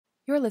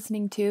You're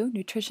listening to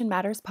Nutrition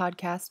Matters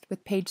Podcast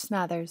with Paige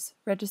Smathers,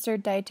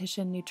 registered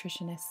dietitian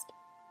nutritionist.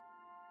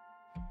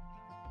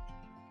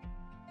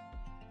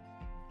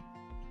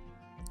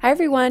 Hi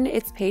everyone,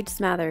 it's Paige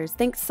Smathers.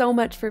 Thanks so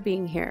much for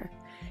being here.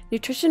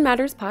 Nutrition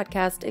Matters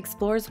Podcast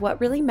explores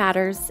what really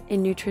matters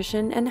in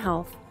nutrition and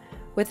health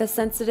with a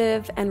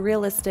sensitive and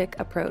realistic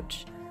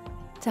approach.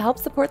 To help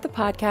support the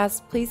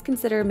podcast, please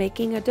consider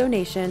making a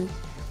donation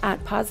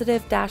at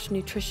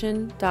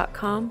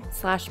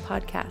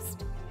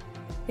positive-nutrition.com/podcast.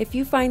 If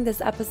you find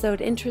this episode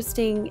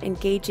interesting,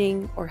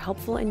 engaging, or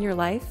helpful in your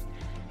life,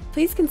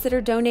 please consider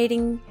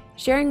donating,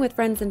 sharing with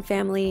friends and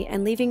family,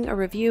 and leaving a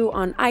review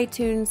on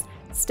iTunes,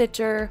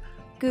 Stitcher,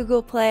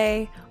 Google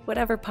Play,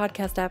 whatever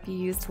podcast app you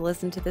use to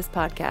listen to this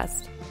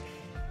podcast.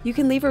 You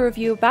can leave a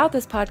review about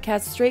this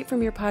podcast straight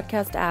from your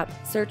podcast app.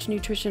 Search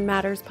Nutrition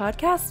Matters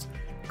Podcast,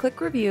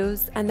 click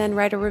reviews, and then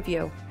write a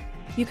review.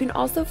 You can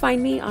also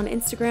find me on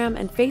Instagram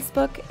and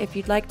Facebook if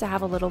you'd like to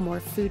have a little more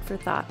food for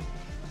thought.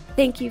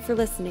 Thank you for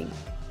listening.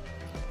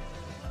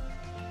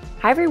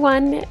 Hi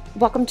everyone,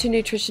 welcome to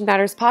Nutrition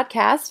Matters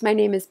Podcast. My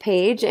name is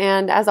Paige,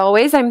 and as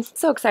always, I'm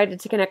so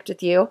excited to connect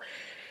with you.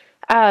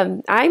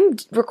 I'm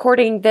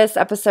recording this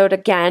episode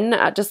again,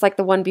 just like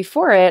the one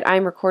before it.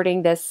 I'm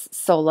recording this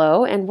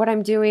solo, and what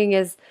I'm doing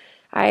is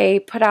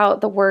I put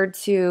out the word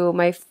to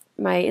my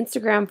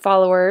Instagram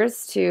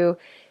followers to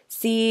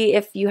see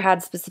if you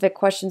had specific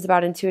questions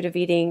about intuitive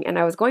eating, and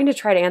I was going to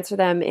try to answer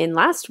them in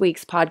last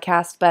week's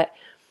podcast, but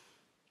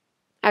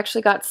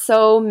actually got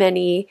so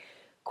many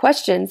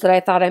questions that I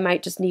thought I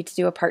might just need to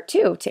do a part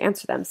 2 to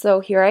answer them. So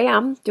here I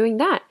am doing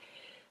that.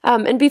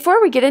 And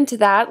before we get into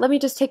that, let me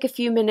just take a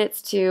few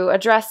minutes to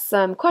address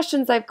some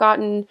questions I've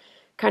gotten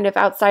kind of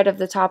outside of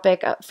the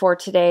topic for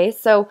today.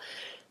 So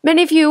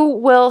many of you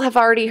will have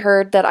already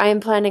heard that I am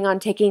planning on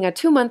taking a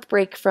 2-month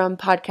break from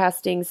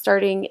podcasting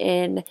starting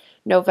in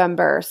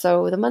November.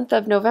 So the month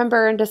of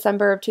November and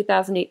December of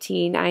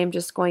 2018, I am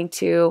just going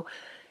to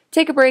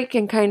take a break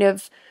and kind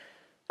of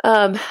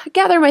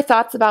gather my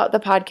thoughts about the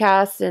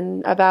podcast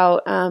and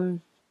about, how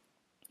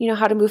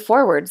to move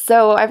forward.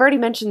 So I've already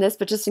mentioned this,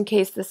 but just in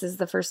case this is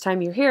the first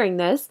time you're hearing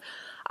this,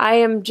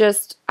 I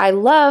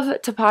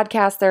love to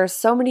podcast. There are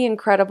so many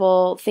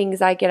incredible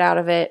things I get out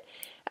of it.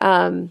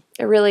 I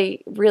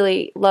really,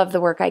 really love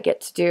the work I get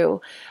to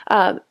do.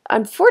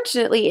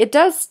 Unfortunately, it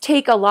does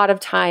take a lot of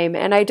time,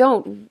 and I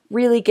don't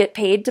really get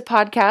paid to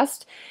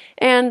podcast.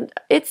 And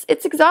it's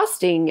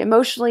exhausting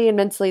emotionally and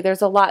mentally.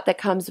 There's a lot that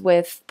comes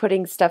with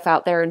putting stuff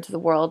out there into the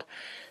world.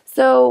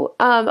 So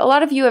a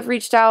lot of you have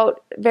reached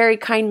out very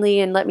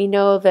kindly and let me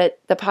know that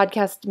the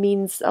podcast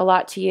means a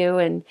lot to you,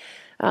 and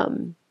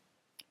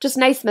just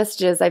nice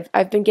messages.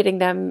 I've been getting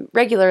them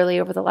regularly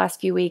over the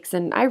last few weeks,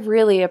 and I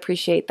really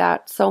appreciate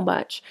that so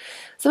much.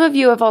 Some of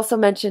you have also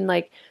mentioned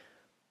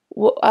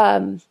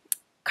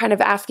kind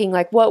of asking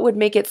what would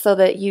make it so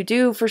that you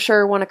do for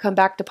sure want to come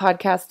back to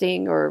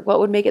podcasting, or what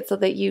would make it so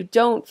that you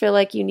don't feel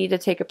like you need to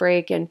take a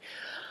break. And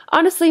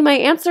honestly, my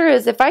answer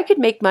is if I could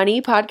make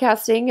money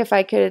podcasting, if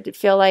I could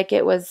feel like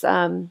it was,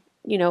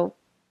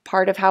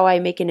 part of how I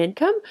make an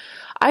income,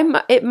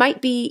 it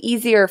might be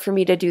easier for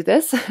me to do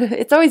this.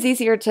 It's always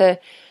easier to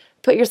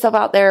put yourself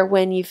out there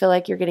when you feel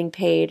like you're getting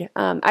paid.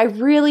 I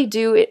really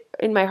do it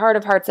in my heart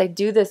of hearts. I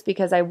do this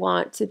because I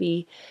want to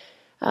be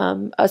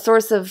a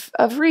source of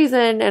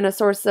reason and a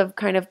source of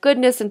kind of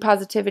goodness and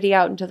positivity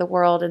out into the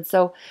world. And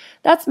so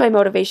that's my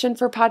motivation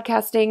for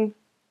podcasting.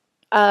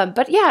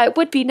 But yeah, it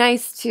would be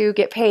nice to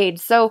get paid.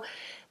 So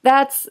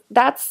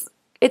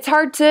it's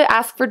hard to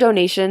ask for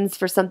donations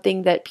for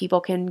something that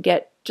people can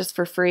get just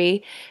for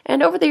free.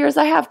 And over the years,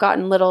 I have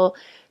gotten little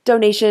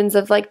donations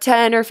of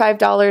 $10 or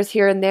 $5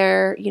 here and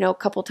there, a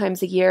couple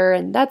times a year.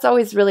 And that's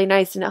always really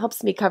nice. And it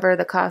helps me cover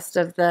the cost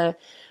of the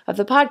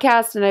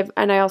podcast.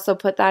 And I also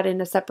put that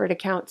in a separate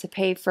account to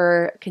pay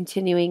for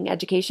continuing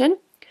education.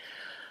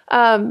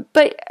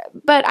 But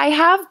I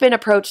have been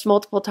approached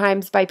multiple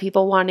times by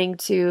people wanting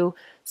to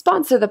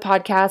sponsor the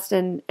podcast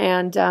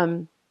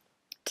and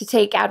to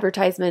take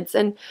advertisements.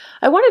 And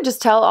I want to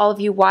just tell all of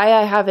you why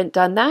I haven't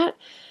done that.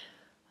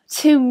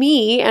 To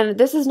me, and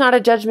this is not a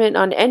judgment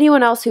on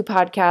anyone else who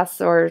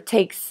podcasts or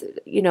takes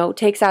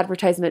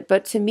advertisement,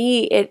 but to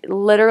me, it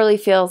literally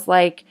feels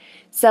like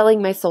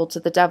selling my soul to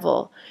the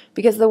devil,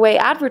 because the way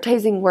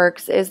advertising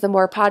works is the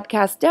more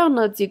podcast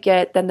downloads you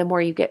get, then the more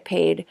you get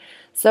paid.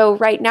 So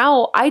right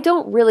now, I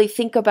don't really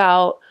think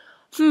about,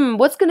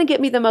 what's going to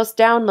get me the most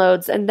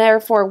downloads, and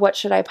therefore, what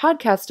should I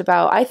podcast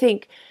about? I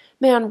think,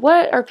 man,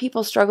 what are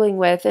people struggling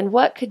with, and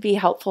what could be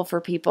helpful for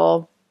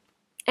people?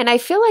 And I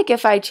feel like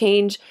if I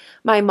change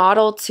my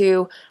model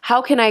to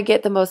how can I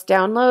get the most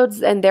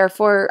downloads, and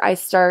therefore I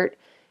start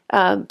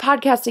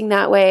podcasting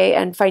that way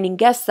and finding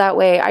guests that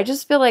way, I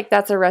just feel like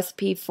that's a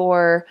recipe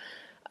for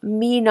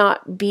me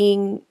not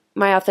being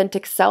my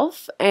authentic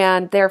self,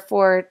 and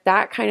therefore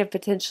that kind of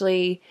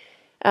potentially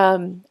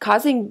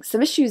causing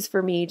some issues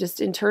for me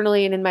just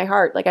internally and in my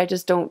heart.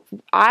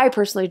 I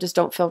personally just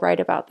don't feel right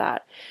about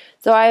that.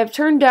 So I have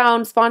turned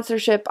down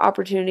sponsorship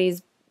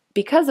opportunities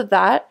because of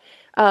that.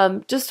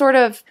 Just sort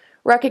of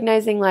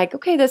recognizing like,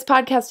 okay, this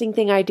podcasting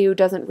thing I do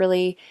doesn't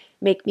really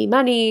make me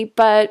money,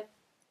 but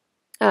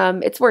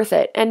it's worth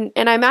it. And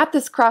I'm at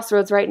this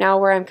crossroads right now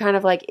where I'm kind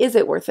of like, is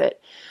it worth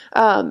it?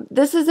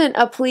 This isn't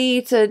a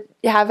plea to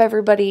have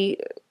everybody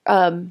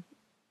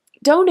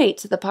donate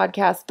to the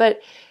podcast,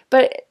 but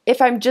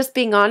if I'm just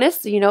being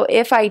honest,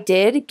 if I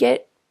did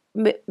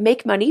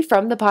make money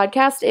from the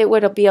podcast, it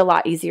would be a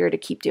lot easier to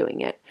keep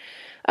doing it.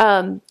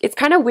 It's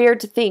kind of weird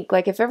to think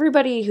like if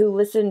everybody who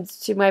listens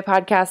to my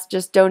podcast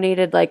just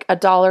donated like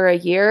 $1 a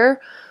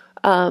year,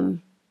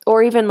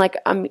 or even like,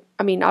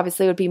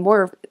 obviously it would be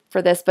more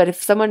for this, but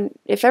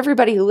if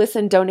everybody who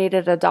listened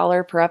donated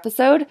 $1 per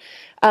episode,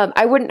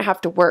 I wouldn't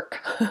have to work.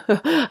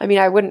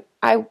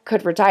 I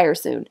could retire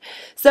soon.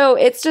 So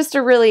it's just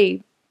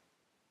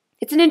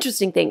it's an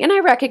interesting thing. And I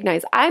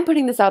recognize I'm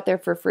putting this out there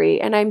for free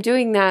and I'm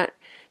doing that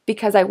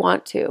because I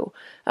want to.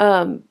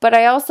 But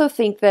I also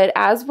think that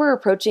as we're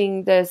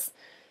approaching this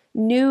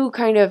new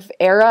kind of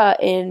era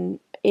in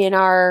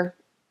our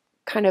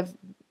kind of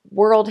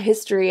world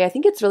history, I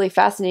think it's really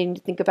fascinating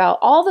to think about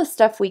all the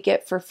stuff we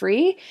get for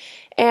free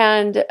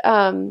and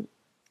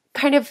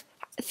kind of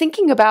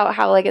thinking about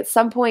how like at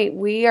some point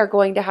we are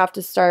going to have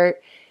to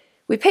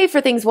we pay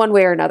for things one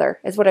way or another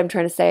is what I'm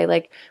trying to say.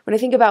 Like when I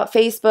think about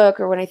Facebook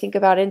or when I think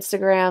about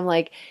Instagram,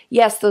 like,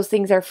 yes, those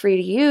things are free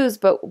to use,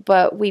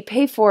 but we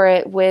pay for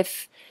it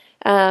with,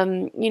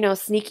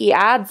 sneaky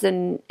ads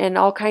and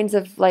all kinds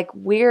of like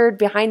weird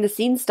behind the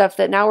scenes stuff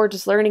that now we're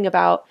just learning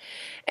about.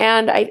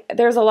 And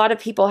there's a lot of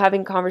people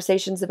having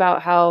conversations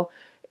about how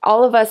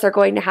all of us are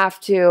going to have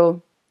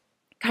to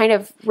kind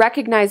of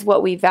recognize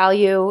what we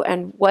value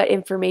and what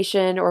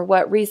information or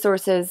what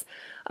resources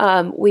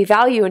we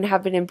value and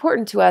have been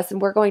important to us.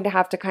 And we're going to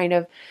have to kind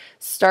of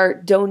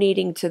start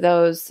donating to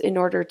those in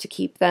order to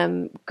keep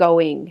them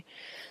going.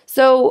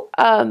 So,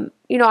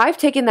 I've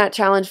taken that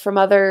challenge from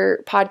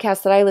other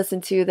podcasts that I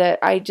listen to that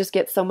I just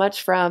get so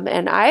much from.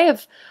 And I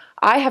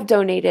have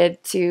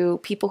donated to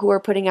people who are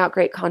putting out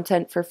great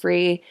content for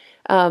free.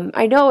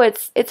 I know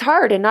it's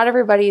hard and not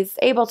everybody's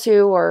able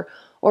to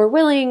or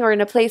willing or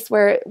in a place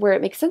where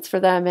it makes sense for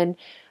them. And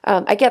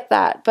I get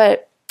that.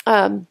 But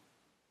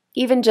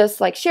even just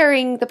like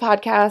sharing the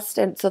podcast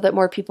and so that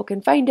more people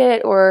can find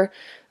it or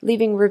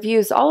leaving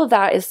reviews, all of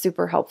that is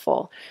super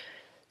helpful.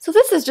 So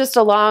this is just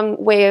a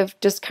long way of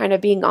just kind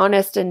of being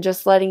honest and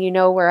just letting you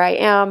know where I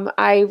am.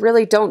 I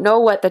really don't know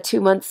what the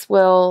 2 months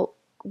will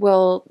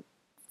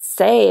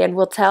say and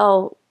will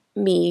tell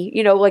me,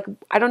 like,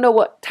 I don't know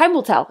what time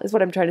will tell is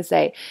what I'm trying to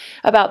say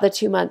about the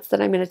 2 months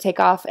that I'm going to take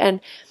off. And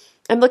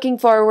I'm looking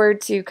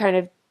forward to kind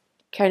of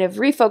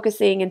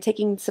refocusing and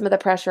taking some of the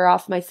pressure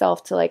off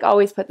myself to like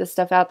always put this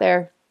stuff out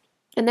there.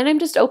 And then I'm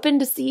just open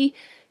to see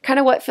kind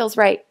of what feels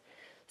right.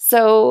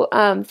 So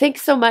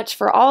thanks so much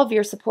for all of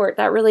your support.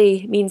 That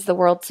really means the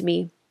world to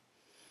me.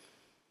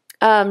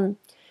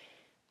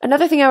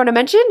 Another thing I want to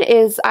mention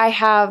is I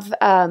have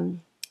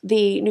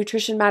the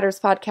Nutrition Matters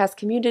podcast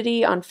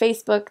community on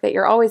Facebook that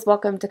you're always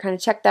welcome to kind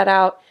of check that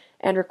out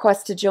and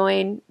request to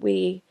join.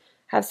 We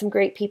have some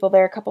great people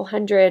there, a couple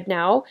hundred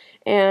now.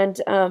 And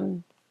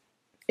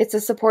it's a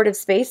supportive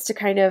space to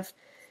kind of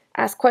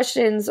ask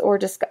questions or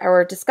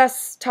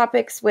discuss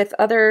topics with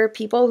other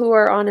people who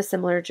are on a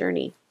similar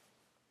journey.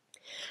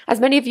 As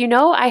many of you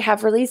know, I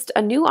have released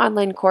a new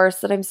online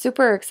course that I'm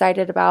super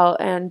excited about,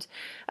 and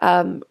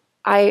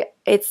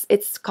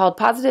it's called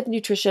Positive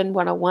Nutrition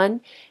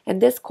 101,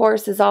 and this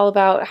course is all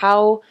about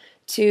how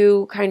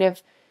to kind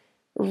of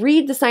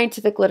read the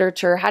scientific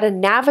literature, how to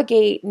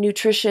navigate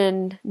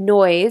nutrition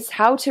noise,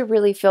 how to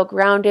really feel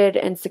grounded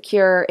and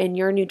secure in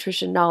your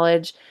nutrition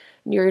knowledge,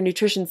 your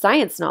nutrition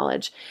science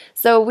knowledge.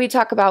 So we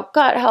talk about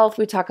gut health,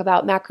 we talk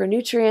about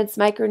macronutrients,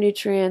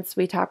 micronutrients,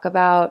 we talk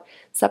about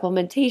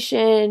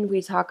supplementation,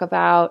 we talk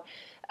about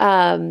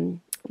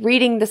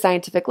reading the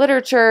scientific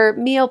literature,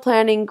 meal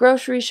planning,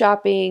 grocery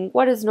shopping,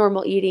 what is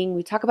normal eating,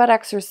 we talk about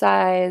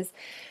exercise,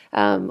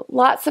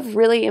 lots of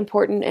really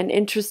important and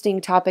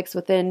interesting topics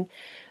within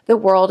the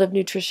world of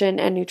nutrition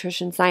and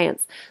nutrition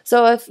science.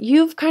 So if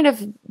you've kind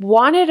of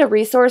wanted a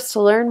resource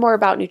to learn more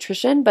about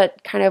nutrition,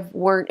 but kind of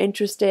weren't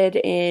interested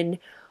in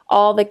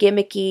all the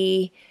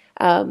gimmicky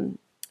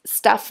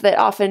stuff that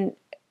often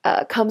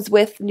comes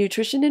with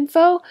nutrition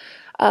info,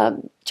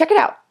 check it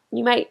out.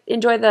 You might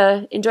enjoy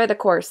the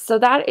course. So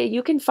that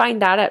you can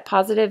find that at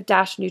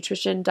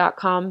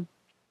positive-nutrition.com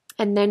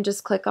and then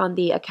just click on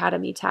the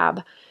Academy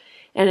tab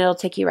and it'll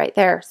take you right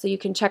there. So you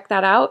can check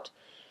that out.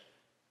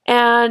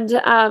 And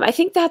I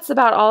think that's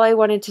about all I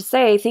wanted to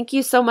say. Thank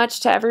you so much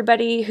to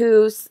everybody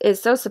who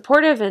is so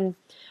supportive and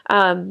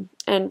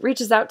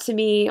reaches out to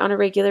me on a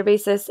regular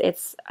basis.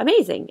 It's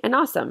amazing and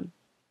awesome.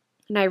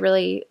 And I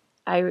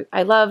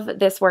love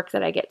this work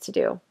that I get to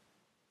do.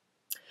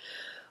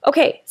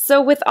 Okay,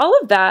 so with all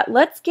of that,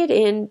 let's get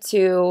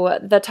into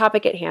the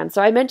topic at hand.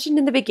 So I mentioned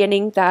in the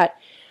beginning that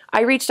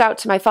I reached out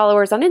to my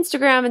followers on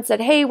Instagram and said,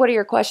 hey, what are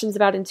your questions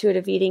about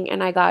intuitive eating?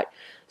 And I got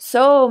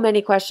so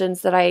many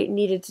questions that I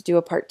needed to do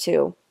a part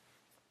 2.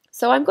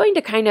 So I'm going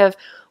to kind of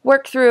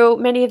work through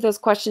many of those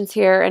questions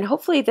here, and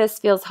hopefully this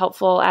feels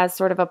helpful as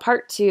sort of a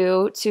part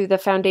 2 to the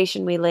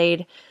foundation we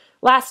laid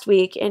last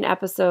week in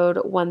episode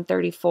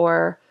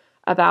 134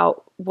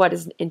 about what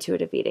is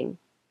intuitive eating.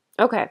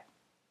 Okay.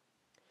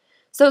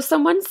 So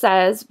someone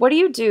says, what do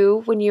you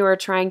do when you are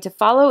trying to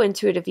follow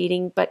intuitive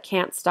eating but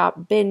can't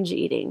stop binge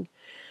eating?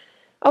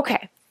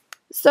 Okay.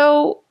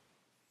 So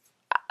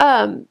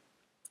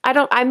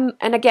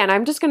and again,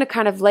 I'm just going to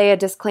kind of lay a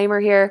disclaimer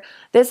here.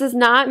 This is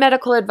not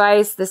medical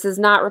advice. This is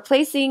not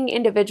replacing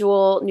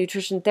individual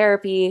nutrition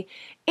therapy.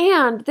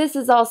 And this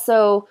is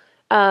also,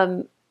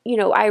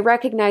 I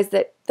recognize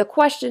that the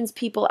questions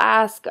people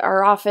ask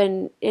are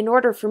often, in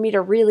order for me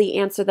to really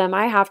answer them,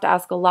 I have to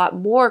ask a lot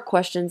more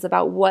questions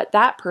about what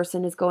that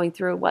person is going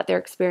through and what they're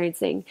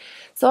experiencing.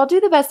 So I'll do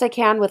the best I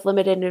can with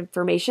limited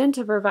information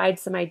to provide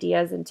some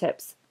ideas and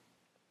tips.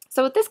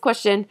 So with this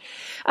question,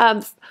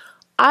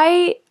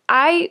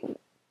 I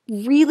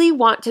really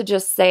want to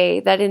just say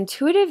that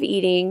intuitive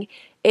eating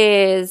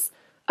is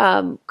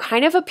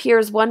kind of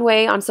appears one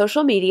way on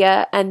social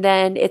media, and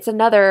then it's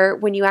another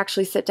when you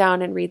actually sit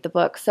down and read the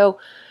book. So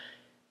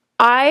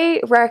I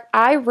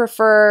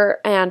refer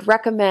and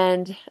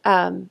recommend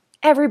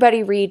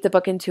everybody read the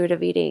book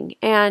Intuitive Eating.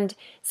 And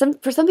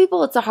for some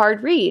people, it's a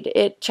hard read.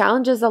 It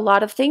challenges a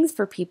lot of things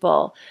for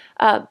people.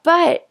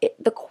 But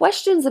the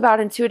questions about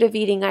intuitive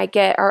eating I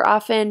get are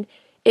often,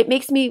 it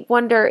makes me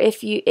wonder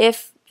if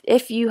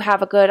you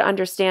have a good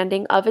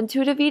understanding of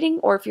intuitive eating,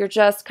 or if you're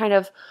just kind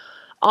of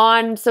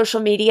on social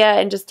media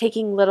and just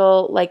taking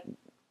little like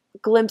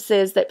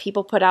glimpses that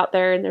people put out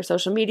there in their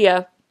social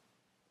media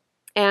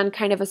and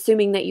kind of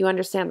assuming that you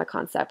understand the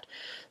concept.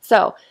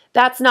 So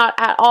that's not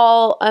at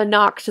all a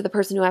knock to the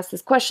person who asked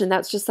this question.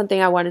 That's just something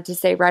I wanted to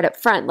say right up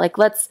front. Like,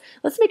 let's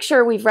make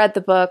sure we've read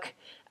the book,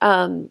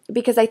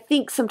 because I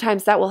think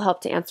sometimes that will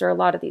help to answer a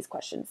lot of these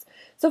questions.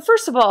 So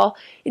first of all,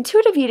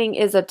 intuitive eating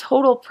is a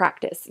total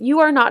practice.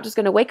 You are not just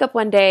going to wake up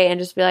one day and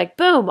just be like,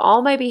 boom,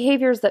 all my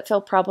behaviors that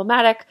feel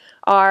problematic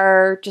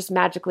are just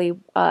magically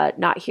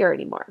not here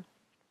anymore.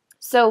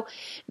 So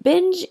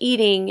binge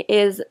eating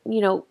is,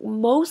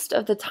 most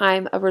of the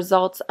time a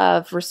result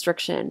of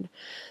restriction.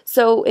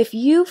 So if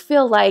you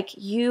feel like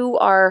you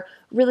are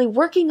really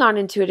working on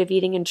intuitive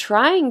eating and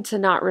trying to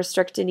not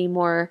restrict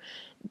anymore,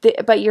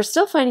 but you're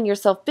still finding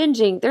yourself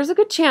binging, there's a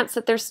good chance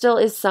that there still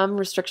is some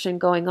restriction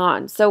going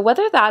on. So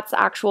whether that's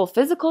actual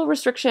physical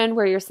restriction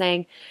where you're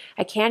saying,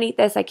 I can't eat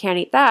this, I can't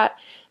eat that,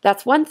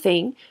 that's one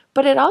thing.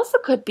 But it also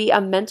could be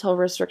a mental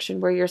restriction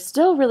where you're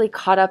still really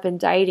caught up in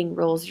dieting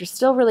rules. You're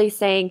still really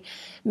saying,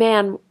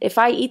 man, if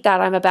I eat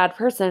that, I'm a bad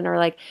person, or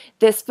like,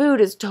 this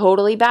food is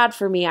totally bad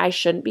for me, I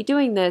shouldn't be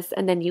doing this,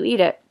 and then you eat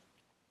it.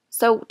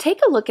 So take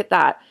a look at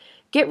that.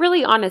 Get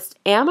really honest.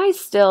 Am I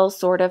still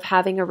sort of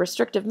having a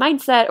restrictive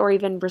mindset or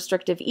even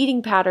restrictive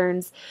eating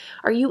patterns?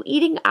 Are you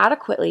eating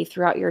adequately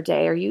throughout your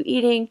day? Are you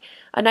eating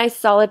a nice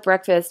solid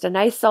breakfast, a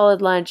nice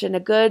solid lunch, and a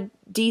good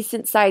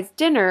decent sized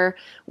dinner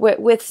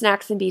with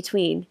snacks in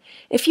between?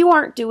 If you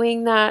aren't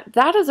doing that,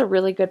 that is a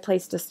really good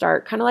place to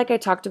start, kind of like I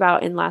talked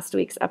about in last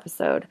week's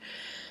episode.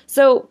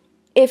 So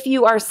if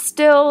you are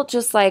still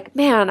just like,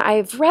 man,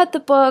 I've read the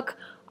book,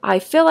 I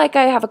feel like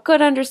I have a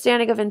good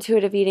understanding of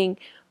intuitive eating,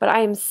 but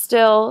I am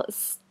still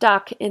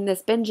stuck in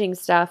this binging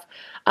stuff,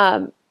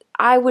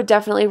 I would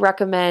definitely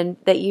recommend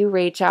that you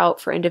reach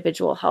out for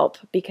individual help,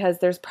 because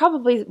there's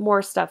probably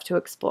more stuff to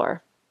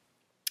explore.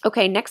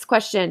 Okay, next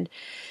question.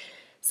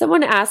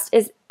 Someone asked,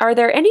 are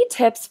there any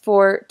tips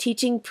for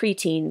teaching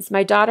preteens?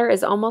 My daughter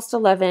is almost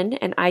 11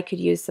 and I could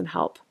use some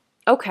help.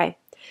 Okay,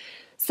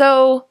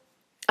 so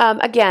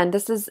again,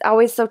 this is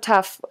always so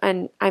tough,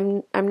 and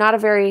I'm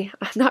not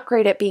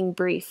great at being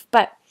brief,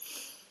 but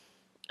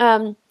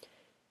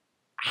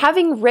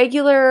having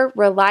regular,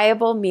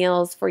 reliable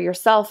meals for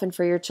yourself and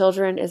for your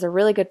children is a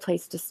really good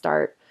place to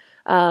start.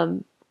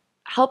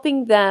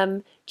 Helping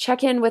them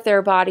check in with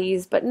their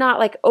bodies, but not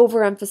like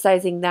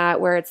overemphasizing that,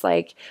 where it's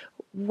like,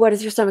 what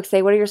does your stomach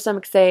say? What do your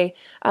stomach say?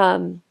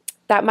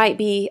 That might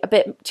be a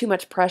bit too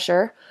much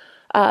pressure.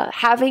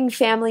 Having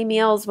family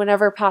meals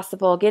whenever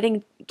possible,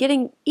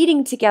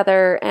 eating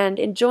together and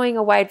enjoying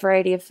a wide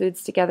variety of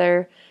foods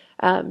together.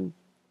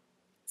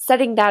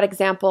 Setting that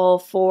example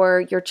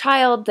for your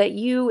child that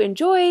you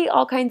enjoy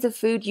all kinds of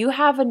food. You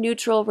have a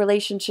neutral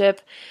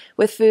relationship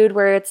with food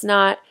where it's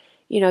not,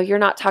 you're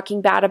not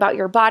talking bad about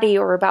your body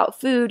or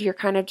about food. You're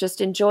kind of just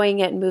enjoying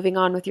it and moving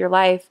on with your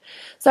life.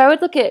 So I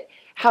would look at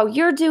how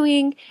you're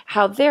doing,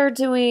 how they're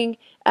doing.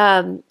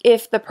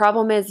 If the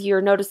problem is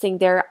you're noticing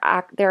they're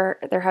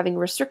having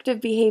restrictive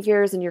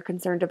behaviors and you're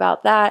concerned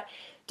about that,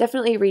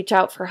 definitely reach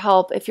out for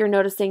help. If you're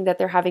noticing that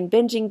they're having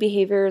binging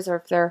behaviors, or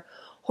if they're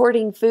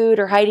hoarding food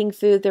or hiding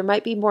food, there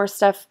might be more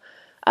stuff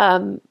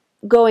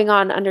going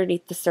on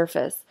underneath the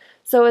surface.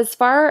 So as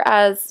far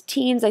as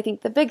teens, I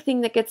think the big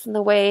thing that gets in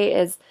the way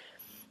is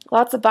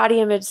lots of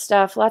body image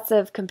stuff, lots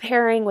of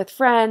comparing with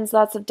friends,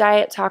 lots of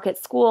diet talk at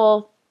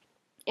school,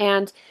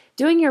 and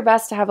doing your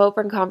best to have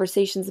open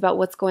conversations about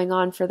what's going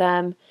on for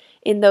them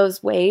in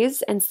those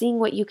ways and seeing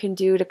what you can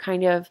do to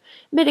kind of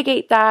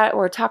mitigate that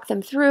or talk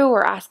them through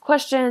or ask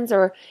questions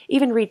or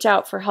even reach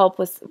out for help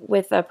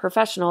with a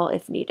professional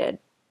if needed.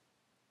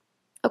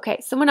 Okay,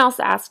 someone else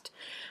asked,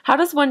 how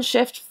does one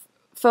shift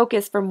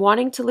focus from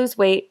wanting to lose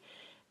weight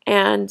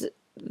and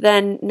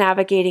then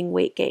navigating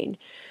weight gain?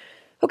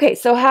 Okay,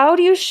 so how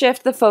do you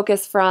shift the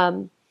focus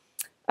from,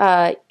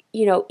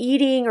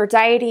 eating or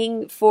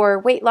dieting for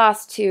weight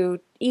loss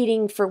to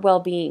eating for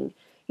well-being?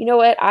 You know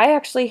what? I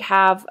actually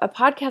have a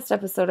podcast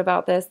episode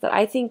about this that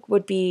I think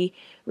would be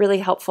really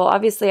helpful.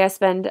 Obviously, I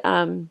spend,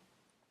 an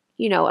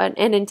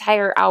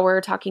entire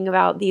hour talking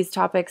about these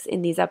topics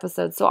in these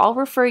episodes. So I'll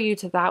refer you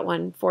to that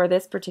one for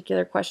this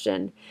particular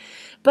question.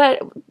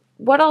 But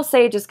what I'll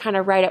say just kind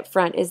of right up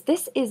front is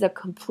this is a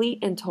complete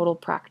and total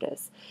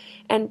practice.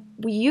 And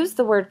we use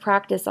the word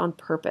practice on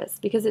purpose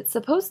because it's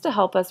supposed to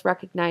help us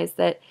recognize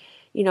that,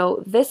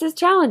 this is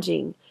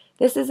challenging.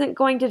 This isn't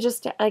going to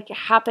just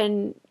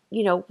happen,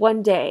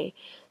 one day.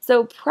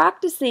 So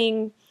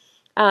practicing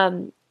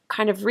kind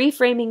of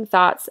reframing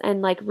thoughts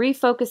and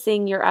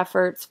refocusing your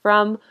efforts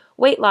from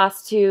weight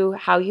loss to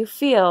how you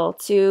feel,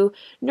 to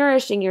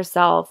nourishing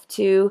yourself,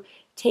 to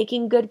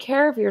taking good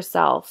care of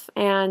yourself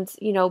and,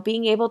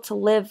 being able to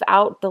live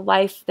out the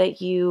life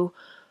that you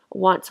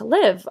want to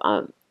live.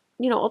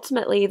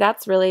 Ultimately,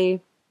 that's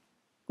really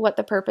what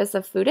the purpose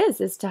of food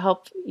is to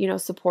help,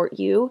 support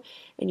you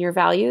and your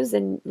values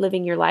and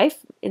living your life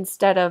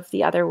instead of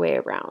the other way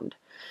around.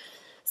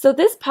 So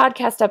this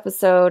podcast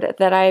episode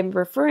that I'm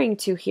referring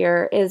to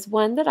here is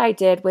one that I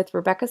did with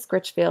Rebecca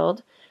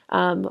Scritchfield,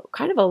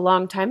 kind of a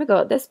long time ago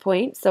at this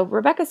point. So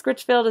Rebecca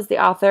Scritchfield is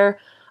the author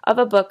of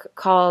a book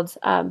called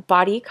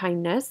Body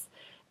Kindness,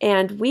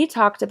 and we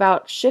talked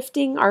about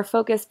shifting our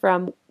focus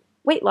from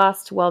weight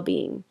loss to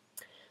well-being.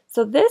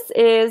 So this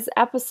is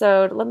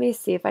episode, let me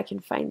see if I can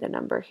find the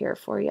number here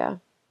for you.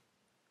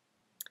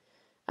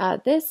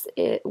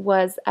 It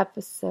was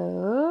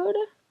episode,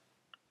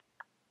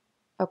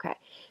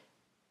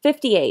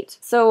 58.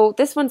 So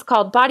this one's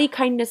called Body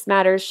Kindness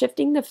Matters,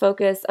 Shifting the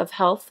Focus of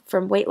Health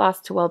from Weight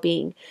Loss to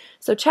Well-Being.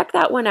 So check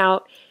that one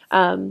out.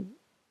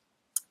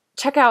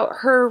 Check out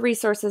her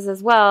resources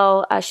as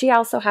well. She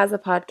also has a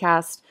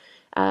podcast.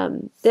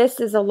 This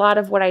is a lot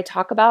of what I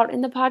talk about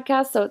in the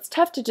podcast, so it's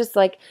tough to just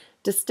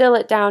distill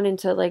it down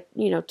into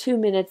 2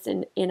 minutes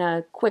in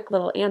a quick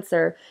little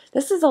answer.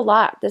 This is a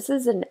lot. This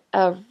is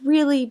a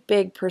really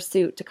big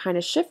pursuit to kind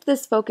of shift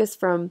this focus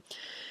from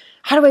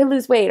how do I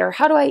lose weight or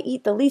how do I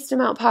eat the least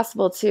amount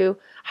possible to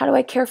how do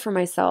I care for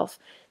myself.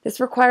 This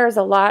requires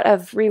a lot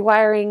of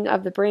rewiring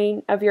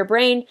of your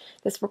brain.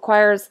 This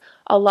requires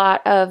a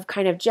lot of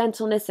kind of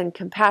gentleness and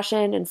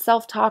compassion and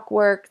self-talk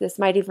work. This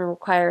might even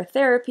require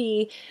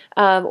therapy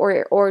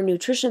or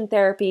nutrition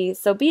therapy.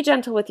 So be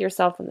gentle with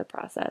yourself in the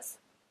process.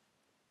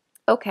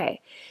 Okay,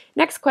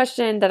 next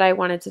question that I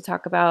wanted to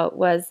talk about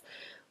was,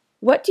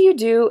 what do you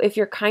do if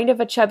you're kind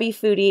of a chubby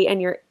foodie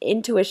and your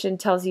intuition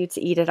tells you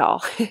to eat it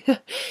all?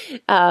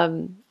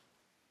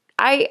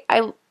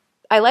 I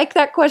like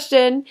that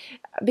question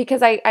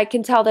because I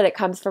can tell that it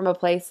comes from a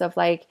place of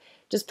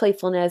just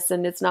playfulness,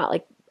 and it's not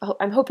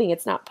I'm hoping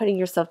it's not putting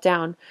yourself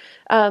down.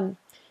 I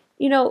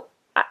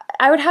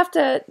would have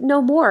to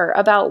know more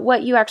about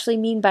what you actually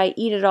mean by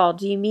eat it all.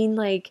 Do you mean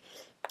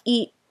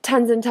eat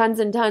tons and tons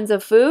and tons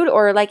of food,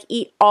 or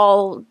eat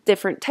all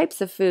different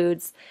types of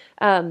foods?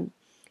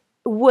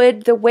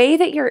 Would the way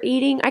that you're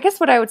eating, I guess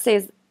what I would say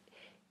is,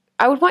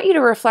 I would want you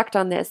to reflect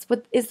on this.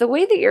 Is the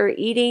way that you're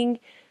eating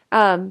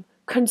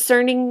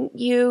concerning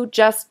you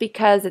just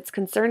because it's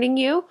concerning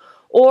you,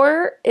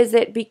 or is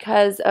it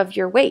because of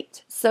your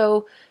weight?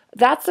 So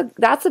that's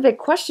a big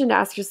question to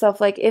ask yourself.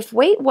 If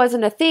weight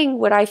wasn't a thing,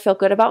 would I feel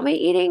good about my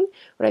eating?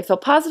 Would I feel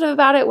positive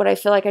about it? Would I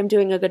feel like I'm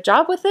doing a good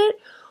job with it?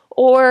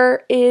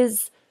 Or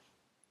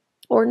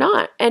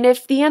not? And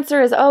if the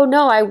answer is, oh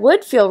no, I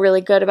would feel really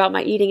good about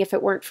my eating if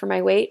it weren't for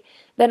my weight,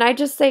 then I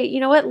just say,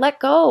 you know what, let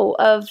go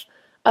of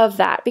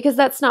that, because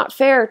that's not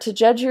fair to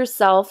judge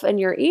yourself and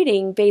your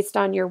eating based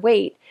on your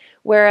weight.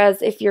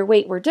 Whereas if your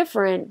weight were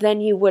different,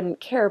 then you wouldn't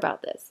care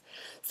about this.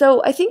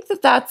 So I think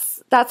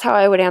that's how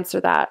I would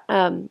answer that.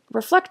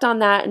 Reflect on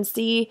that and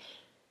see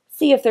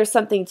if there's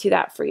something to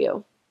that for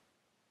you.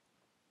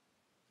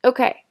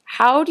 Okay,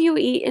 how do you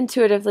eat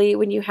intuitively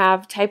when you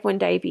have type 1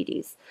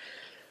 diabetes?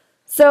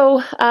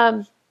 So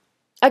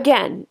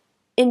again,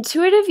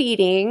 intuitive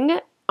eating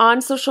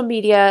on social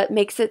media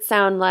makes it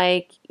sound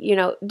like,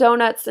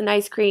 donuts and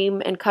ice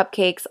cream and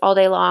cupcakes all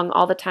day long,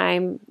 all the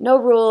time, no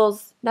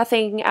rules,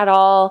 nothing at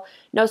all,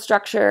 no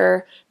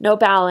structure, no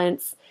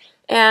balance.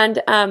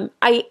 And I'm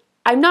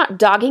not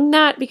dogging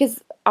that,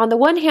 because on the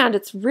one hand,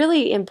 it's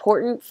really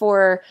important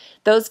for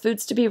those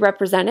foods to be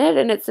represented,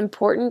 and it's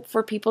important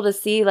for people to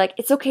see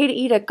it's okay to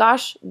eat a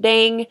gosh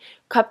dang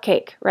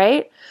cupcake,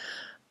 right?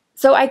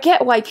 So I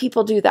get why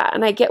people do that,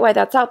 and I get why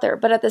that's out there.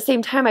 But at the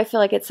same time, I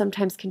feel like it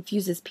sometimes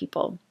confuses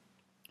people.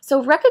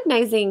 So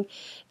recognizing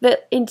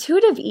that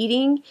intuitive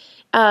eating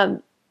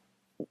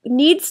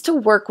needs to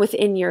work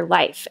within your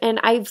life. And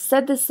I've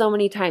said this so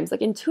many times,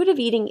 like intuitive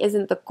eating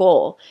isn't the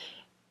goal.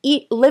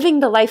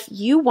 Living the life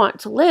you want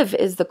to live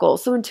is the goal.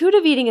 So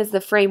intuitive eating is the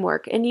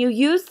framework, and you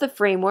use the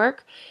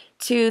framework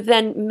to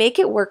then make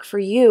it work for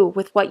you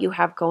with what you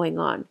have going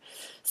on.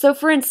 So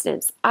for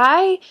instance,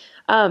 I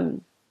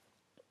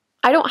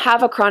don't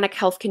have a chronic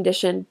health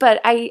condition,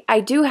 but I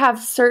do have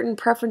certain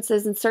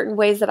preferences and certain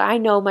ways that I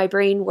know my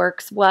brain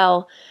works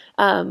well.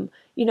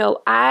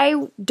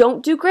 I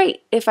don't do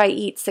great if I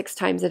eat 6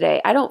 times a day.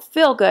 I don't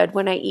feel good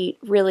when I eat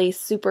really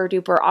super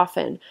duper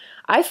often.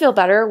 I feel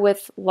better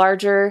with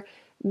larger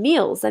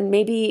meals and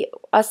maybe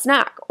a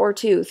snack or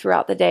 2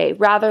 throughout the day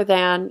rather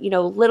than,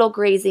 little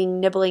grazing,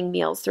 nibbling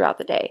meals throughout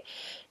the day.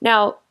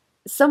 Now,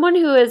 someone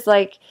who is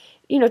like,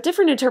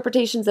 different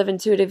interpretations of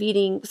intuitive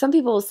eating, some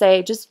people will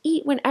say just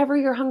eat whenever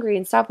you're hungry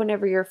and stop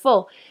whenever you're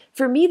full.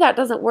 For me, that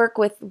doesn't work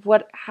with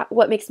what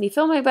makes me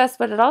feel my best,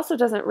 but it also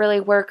doesn't really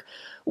work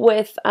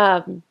with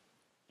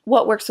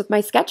what works with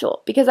my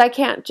schedule, because I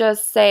can't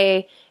just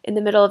say in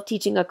the middle of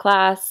teaching a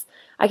class,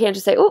 I can't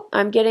just say, oh,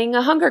 I'm getting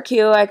a hunger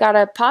cue, I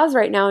gotta pause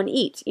right now and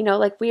eat.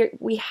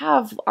 We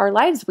have our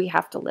lives we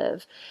have to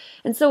live.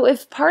 And so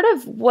if part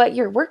of what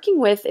you're working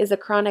with is a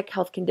chronic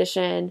health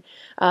condition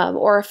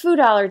or a food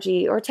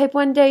allergy or type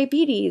 1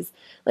 diabetes,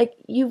 like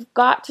you've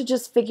got to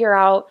just figure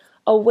out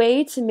a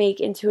way to make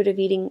intuitive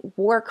eating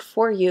work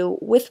for you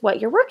with what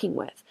you're working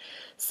with.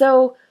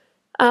 So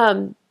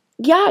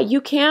you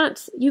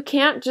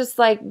can't just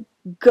like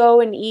go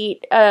and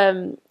eat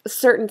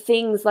certain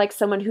things like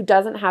someone who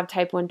doesn't have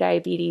type 1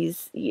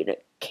 diabetes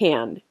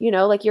can.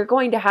 Like you're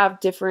going to have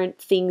different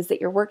things that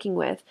you're working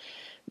with.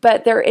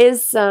 But there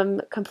is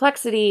some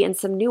complexity and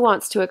some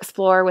nuance to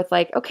explore with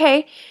like,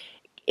 okay,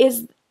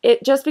 is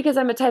it just because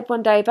I'm a type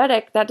 1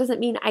 diabetic, that doesn't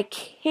mean I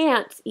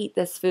can't eat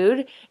this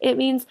food. It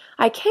means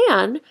I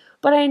can,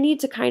 but I need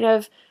to kind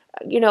of,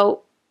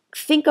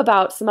 think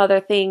about some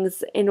other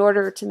things in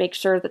order to make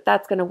sure that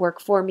that's going to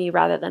work for me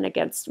rather than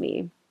against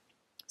me.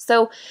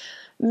 So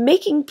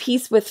making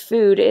peace with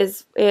food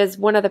is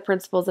one of the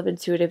principles of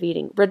intuitive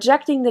eating.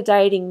 Rejecting the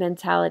dieting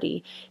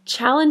mentality,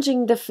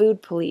 challenging the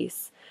food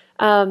police,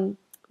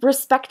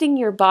 respecting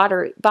your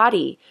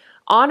body,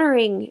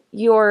 honoring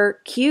your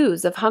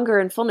cues of hunger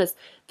and fullness.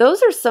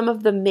 Those are some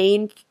of the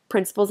main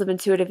principles of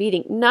intuitive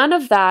eating. None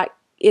of that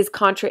is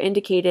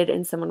contraindicated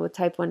in someone with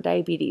type 1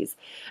 diabetes.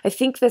 I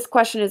think this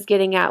question is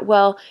getting at,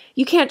 well,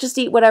 you can't just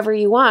eat whatever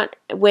you want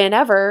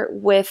whenever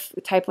with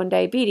type 1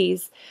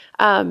 diabetes.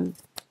 And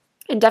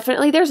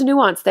definitely there's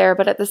nuance there,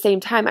 but at the same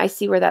time, I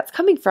see where that's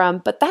coming from,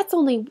 but that's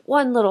only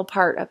one little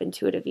part of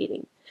intuitive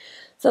eating.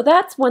 So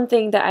that's one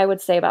thing that I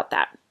would say about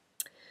that.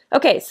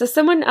 Okay, so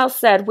someone else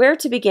said, where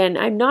to begin?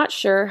 I'm not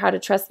sure how to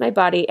trust my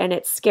body, and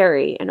it's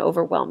scary and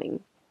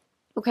overwhelming.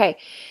 Okay,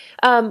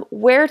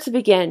 where to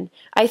begin?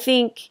 I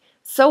think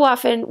so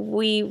often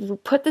we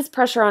put this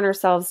pressure on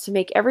ourselves to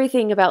make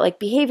everything about like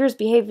behaviors.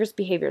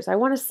 I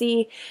want to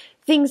see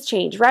things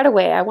change right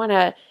away. I want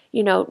to,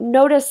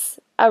 notice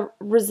a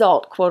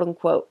result, quote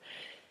unquote.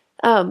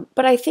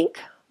 But I think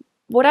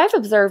what I've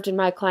observed in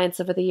my clients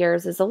over the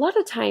years is a lot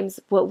of times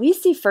what we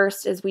see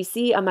first is we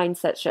see a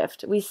mindset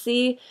shift. We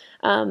see,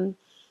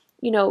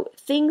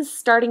 things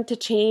starting to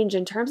change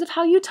in terms of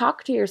how you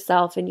talk to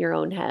yourself in your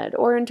own head,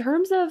 or in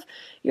terms of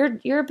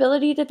your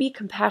ability to be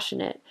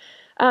compassionate,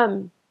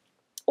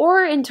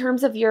 or in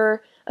terms of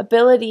your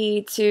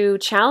ability to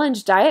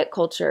challenge diet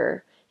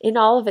culture in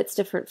all of its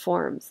different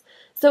forms.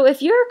 So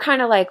if you're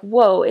kind of like,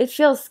 whoa, it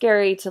feels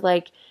scary to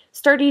like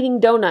start eating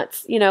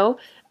donuts,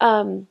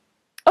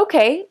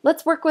 okay,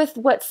 let's work with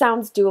what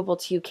sounds doable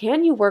to you.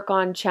 Can you work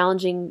on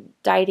challenging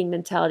dieting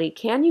mentality?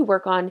 Can you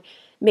work on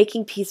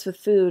making peace with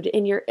food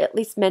at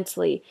least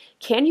mentally?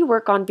 Can you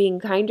work on being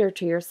kinder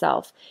to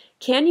yourself?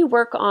 Can you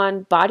work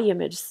on body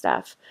image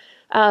stuff?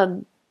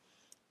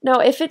 Now,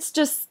 if it's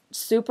just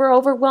super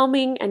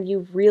overwhelming and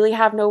you really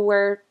have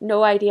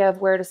no idea of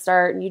where to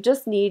start, and you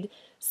just need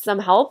some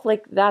help,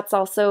 like that's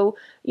also,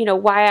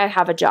 why I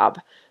have a job.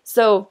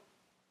 So,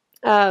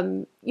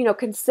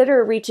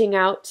 consider reaching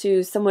out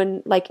to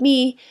someone like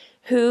me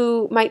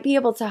who might be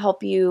able to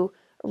help you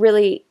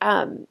really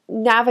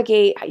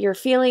navigate your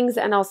feelings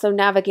and also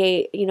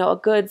navigate, a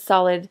good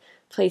solid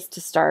place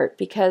to start,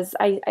 because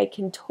I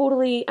can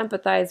totally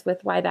empathize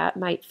with why that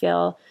might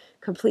feel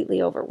completely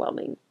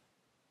overwhelming.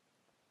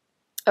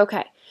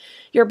 Okay,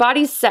 your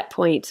body's set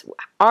point.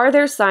 Are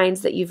there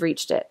signs that you've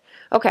reached it?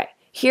 Okay,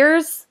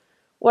 here's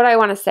what I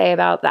want to say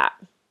about that.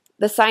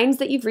 The signs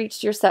that you've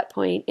reached your set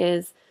point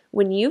is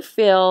when you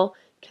feel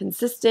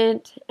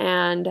consistent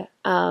and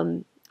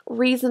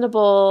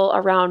reasonable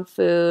around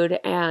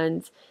food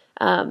and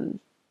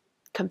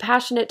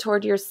compassionate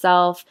toward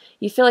yourself.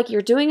 You feel like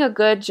you're doing a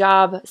good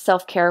job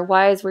self-care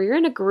wise, where you're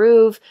in a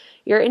groove,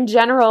 you're in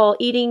general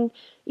eating,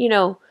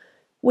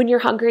 when you're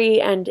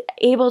hungry and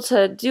able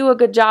to do a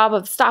good job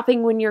of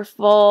stopping when you're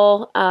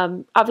full,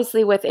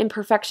 obviously with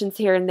imperfections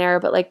here and there,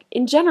 but like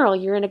in general,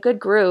 you're in a good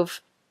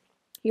groove.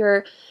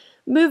 You're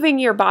moving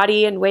your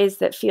body in ways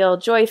that feel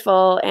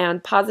joyful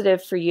and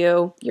positive for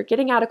you. You're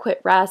getting adequate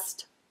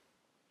rest.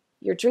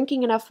 you're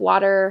drinking enough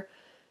water,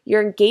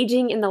 you're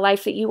engaging in the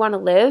life that you want to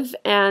live,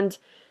 and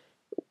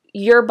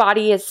your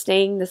body is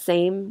staying the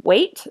same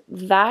weight,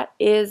 that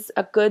is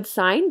a good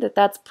sign that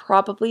that's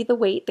probably the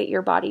weight that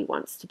your body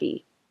wants to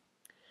be.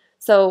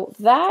 So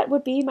that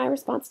would be my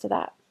response to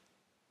that.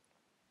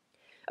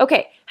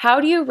 Okay, how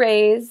do you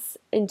raise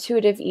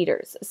intuitive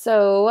eaters?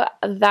 So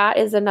that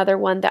is another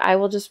one that I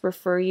will just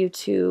refer you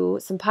to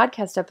some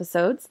podcast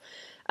episodes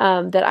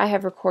that I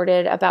have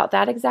recorded about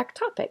that exact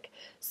topic.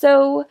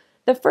 So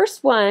the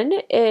first one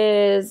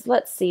is,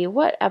 let's see,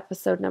 what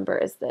episode number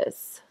is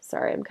this?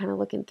 Sorry, I'm kind of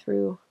looking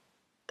through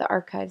the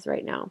archives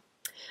right now.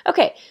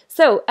 Okay,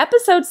 so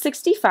episode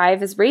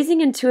 65 is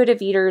Raising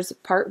Intuitive Eaters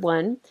Part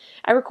 1.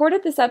 I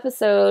recorded this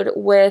episode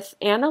with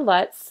Anna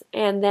Lutz,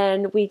 and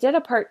then we did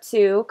a Part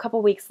 2 a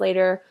couple weeks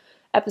later,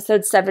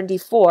 episode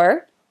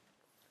 74,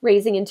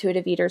 Raising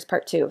Intuitive Eaters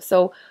Part 2.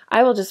 So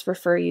I will just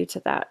refer you to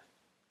that.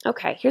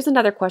 Okay, here's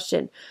another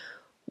question.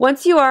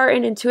 Once you are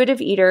an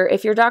intuitive eater,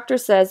 if your doctor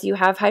says you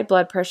have high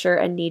blood pressure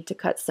and need to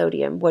cut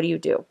sodium, what do you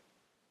do?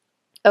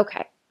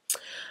 Okay.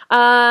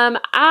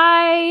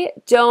 I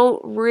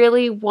don't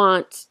really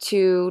want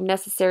to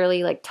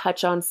necessarily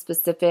touch on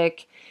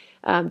specific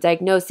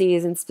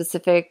diagnoses and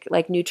specific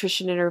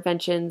nutrition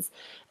interventions.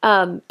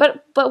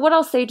 But what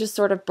I'll say just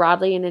sort of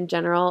broadly and in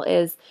general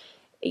is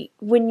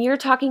when you're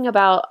talking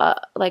about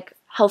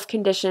health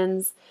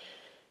conditions,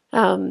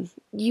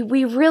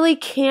 we really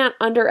can't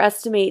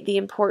underestimate the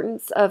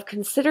importance of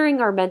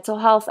considering our mental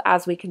health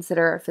as we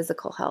consider our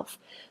physical health.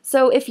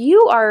 So if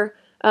you are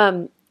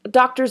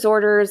doctor's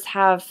orders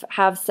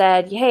have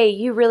said, hey,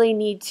 you really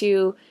need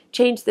to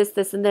change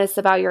this, and this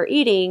about your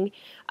eating.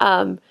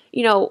 I'm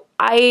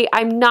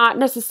not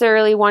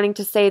necessarily wanting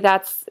to say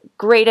that's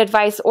great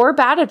advice or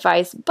bad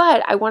advice,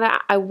 but I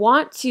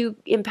want to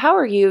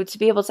empower you to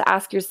be able to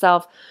ask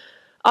yourself,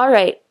 all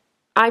right,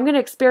 I'm going to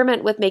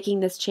experiment with making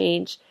this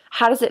change.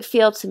 How does it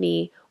feel to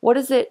me?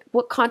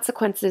 What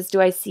consequences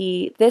do I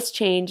see this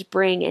change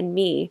bring in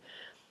me?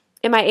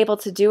 Am I able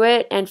to do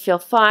it and feel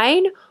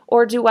fine?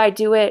 Or do I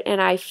do it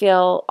and I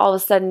feel all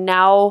of a sudden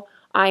now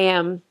I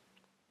am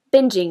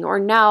binging, or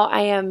now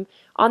I am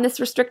on this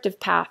restrictive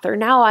path, or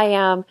now I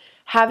am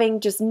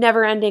having just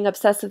never-ending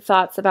obsessive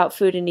thoughts about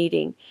food and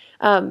eating?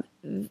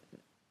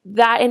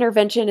 That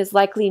intervention is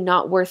likely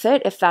not worth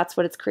it if that's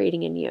what it's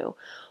creating in you.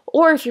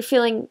 Or if you're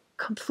feeling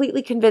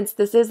completely convinced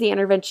this is the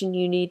intervention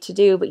you need to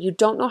do, but you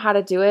don't know how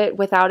to do it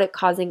without it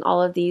causing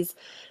all of these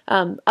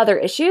other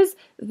issues,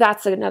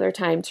 that's another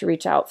time to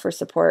reach out for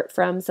support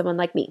from someone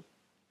like me.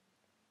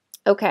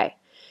 Okay.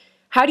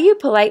 How do you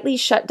politely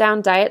shut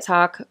down diet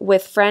talk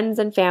with friends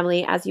and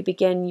family as you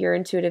begin your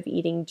intuitive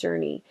eating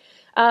journey?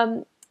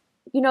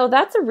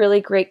 That's a really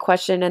great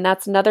question, and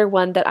that's another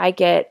one that I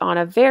get on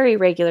a very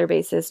regular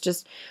basis.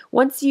 Just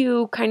once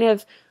you kind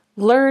of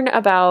learn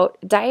about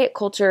diet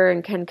culture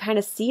and can kind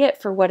of see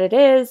it for what it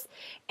is,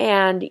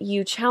 and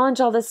you challenge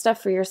all this stuff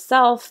for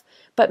yourself,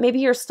 but maybe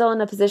you're still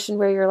in a position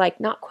where you're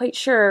not quite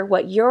sure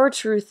what your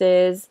truth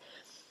is,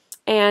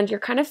 and you're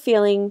kind of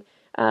feeling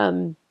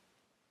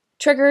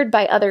triggered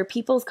by other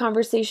people's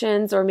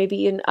conversations, or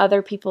maybe in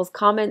other people's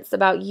comments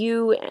about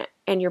you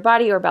and your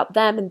body, or about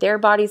them and their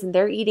bodies and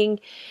their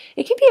eating.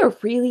 It can be a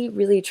really,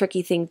 really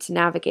tricky thing to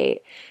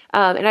navigate.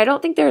 And I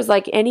don't think there's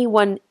any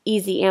one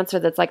easy answer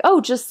that's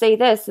oh, just say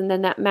this and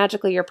then that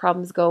magically your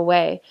problems go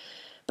away.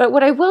 But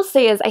what I will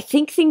say is I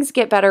think things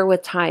get better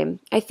with time.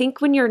 I think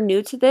when you're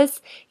new to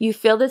this, you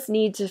feel this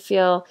need to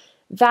feel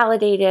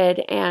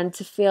validated and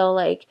to feel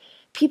like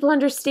people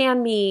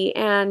understand me,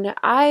 and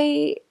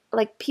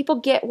people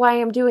get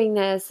why I'm doing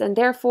this, and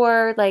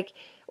therefore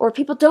or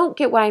people don't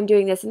get why I'm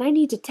doing this, and I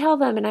need to tell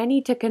them, and I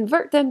need to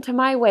convert them to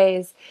my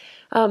ways.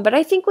 But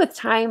I think with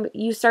time,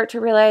 you start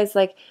to realize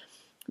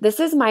this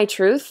is my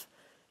truth.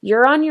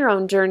 You're on your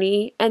own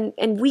journey, and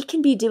we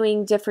can be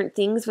doing different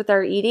things with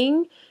our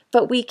eating,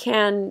 but we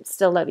can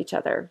still love each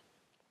other.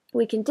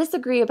 We can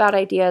disagree about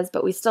ideas,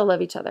 but we still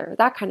love each other,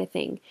 that kind of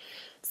thing.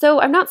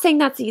 So I'm not saying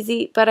that's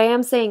easy, but I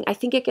am saying I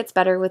think it gets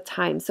better with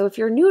time. So if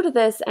you're new to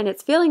this and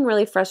it's feeling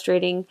really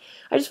frustrating,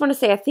 I just want to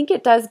say I think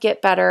it does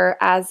get better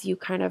as you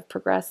kind of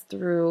progress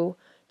through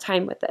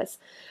time with this.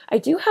 I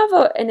do have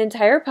an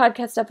entire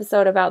podcast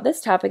episode about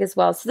this topic as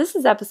well. So this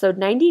is episode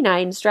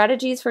 99,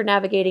 Strategies for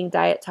Navigating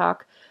Diet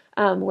Talk,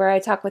 where I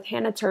talk with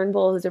Hannah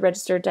Turnbull, who's a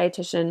registered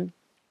dietitian,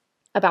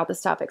 about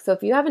this topic. So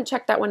if you haven't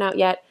checked that one out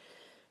yet,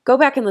 go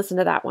back and listen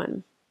to that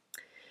one.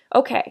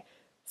 Okay,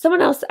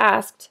 someone else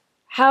asked,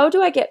 how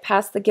do I get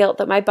past the guilt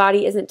that my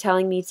body isn't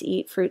telling me to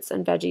eat fruits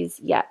and veggies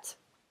yet?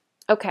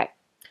 Okay.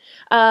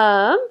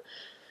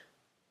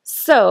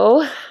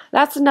 So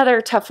that's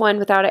another tough one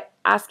without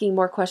asking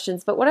more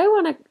questions. But what I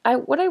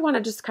want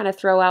to just kind of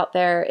throw out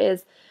there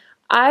is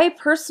I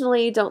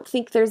personally don't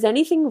think there's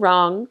anything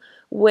wrong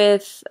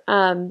with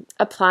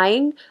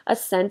applying a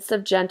sense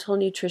of gentle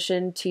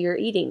nutrition to your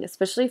eating,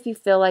 especially if you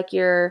feel like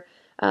you're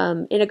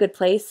in a good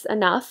place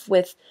enough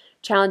with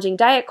challenging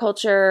diet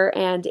culture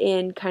and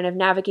in kind of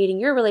navigating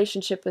your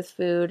relationship with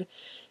food.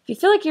 If you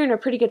feel like you're in a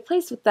pretty good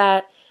place with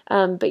that,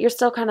 but you're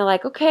still kind of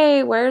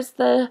okay, where's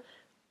the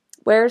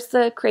Where's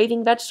the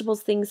craving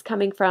vegetables things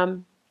coming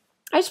from?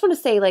 I just want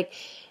to say, like,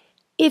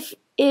 if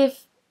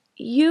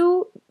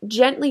you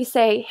gently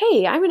say,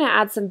 hey, I'm going to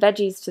add some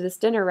veggies to this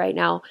dinner right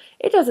now,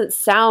 it doesn't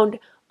sound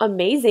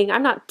amazing.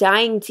 I'm not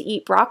dying to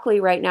eat broccoli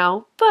right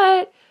now,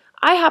 but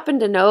I happen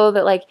to know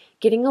that like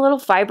getting a little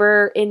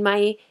fiber in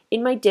my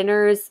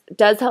dinners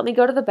does help me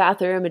go to the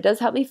bathroom. It does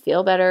help me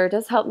feel better. It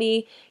does help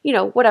me,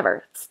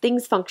 whatever.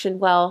 Things function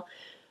well.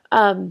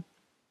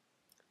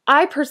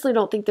 I personally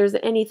don't think there's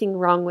anything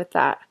wrong with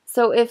that.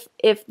 So if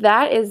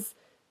that is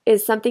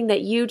something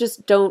that you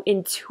just don't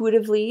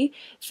intuitively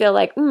feel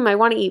like, I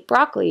want to eat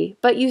broccoli,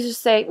 but you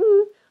just say,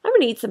 I'm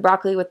going to eat some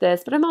broccoli with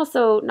this, but I'm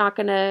also not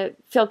going to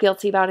feel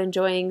guilty about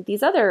enjoying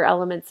these other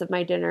elements of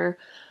my dinner.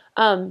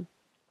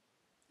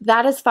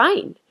 That is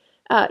fine.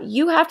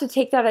 You have to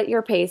take that at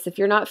your pace. If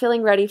you're not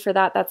feeling ready for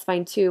that, that's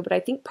fine too. But I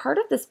think part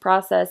of this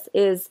process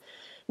is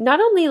not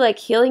only like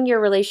healing your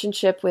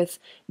relationship with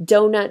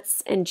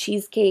donuts and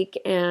cheesecake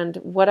and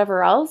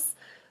whatever else,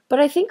 but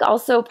I think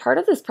also part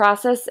of this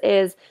process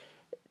is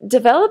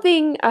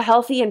developing a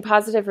healthy and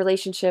positive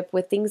relationship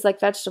with things like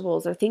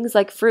vegetables or things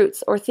like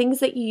fruits or things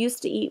that you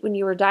used to eat when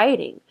you were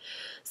dieting.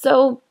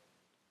 So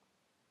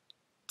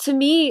to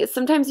me,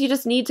 sometimes you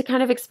just need to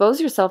kind of expose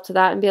yourself to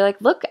that and be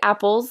like, look,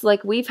 apples,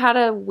 like we've had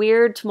a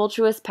weird,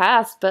 tumultuous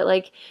past, but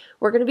like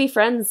we're going to be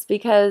friends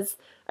because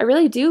I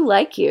really do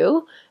like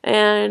you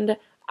and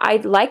I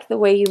like the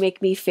way you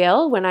make me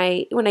feel when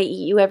I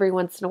eat you every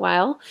once in a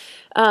while.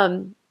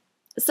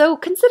 So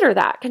consider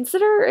that.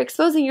 Consider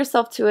exposing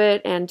yourself to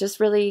it and just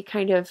really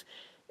kind of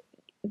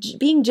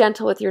being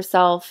gentle with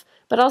yourself,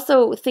 but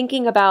also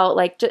thinking about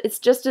like it's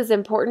just as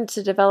important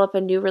to develop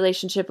a new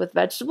relationship with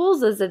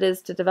vegetables as it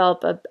is to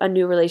develop a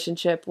new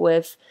relationship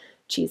with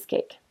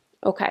cheesecake.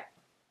 Okay.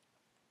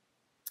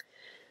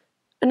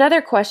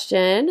 Another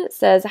question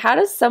says, how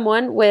does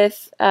someone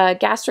with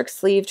gastric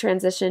sleeve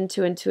transition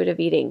to intuitive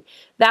eating?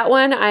 That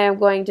one I am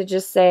going to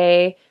just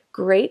say,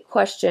 great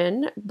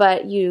question,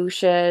 but you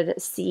should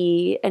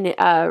see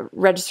a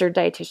registered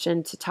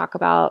dietitian to talk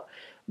about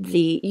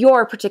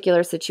your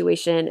particular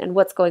situation and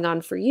what's going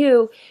on for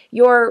you,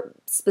 your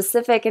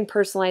specific and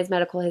personalized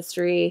medical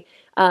history,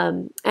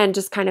 and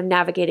just kind of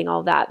navigating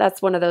all that.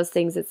 That's one of those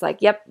things. It's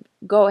like, yep,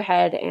 go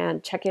ahead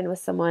and check in with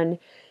someone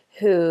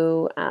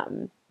who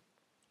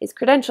is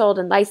credentialed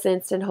and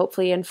licensed and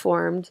hopefully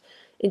informed,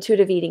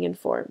 intuitive eating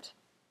informed.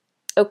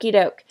 Okie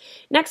doke.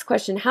 Next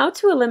question, how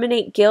to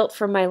eliminate guilt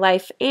from my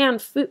life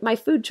and my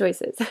food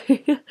choices.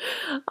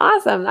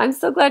 Awesome. I'm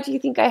so glad you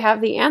think I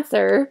have the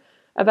answer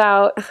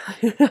about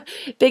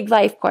big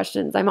life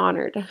questions. I'm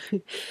honored.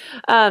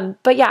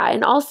 But yeah,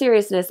 in all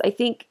seriousness, I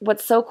think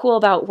what's so cool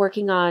about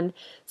working on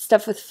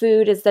stuff with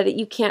food is that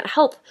you can't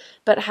help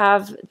but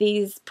have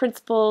these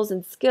principles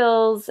and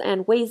skills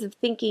and ways of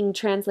thinking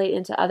translate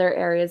into other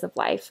areas of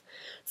life.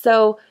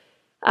 So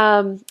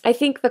I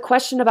think the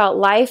question about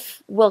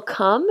life will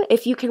come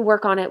if you can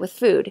work on it with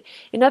food.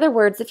 In other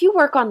words, if you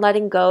work on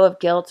letting go of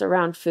guilt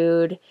around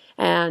food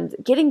and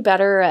getting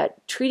better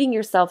at treating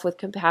yourself with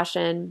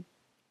compassion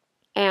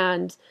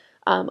and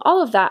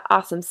all of that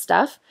awesome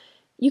stuff,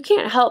 you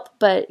can't help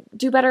but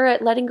do better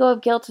at letting go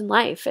of guilt in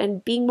life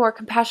and being more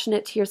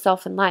compassionate to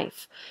yourself in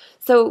life.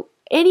 So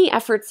any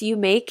efforts you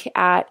make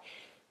at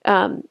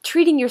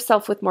treating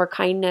yourself with more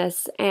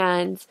kindness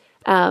and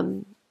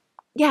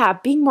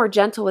being more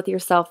gentle with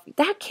yourself,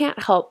 that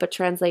can't help but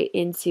translate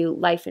into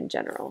life in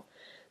general.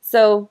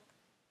 So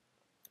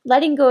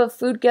letting go of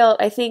food guilt,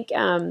 I think,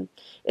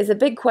 is a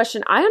big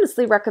question. I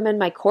honestly recommend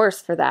my course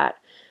for that.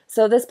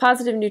 So this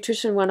Positive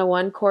Nutrition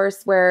 101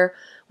 course where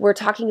we're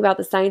talking about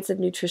the science of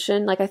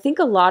nutrition, like I think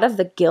a lot of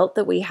the guilt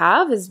that we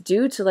have is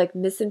due to like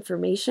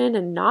misinformation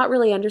and not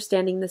really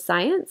understanding the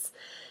science,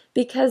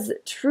 because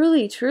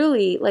truly,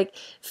 truly, like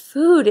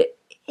food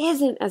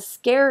isn't as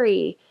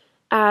scary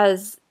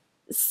as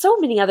so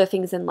many other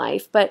things in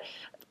life, but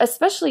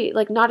especially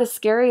like not as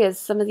scary as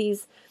some of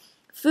these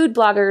food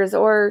bloggers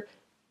or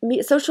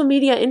social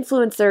media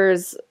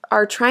influencers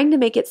are trying to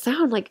make it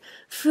sound. Like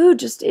food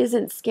just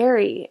isn't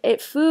scary.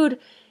 Food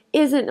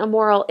isn't a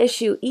moral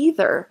issue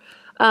either.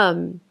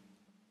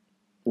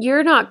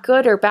 You're not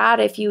good or bad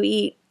if you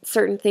eat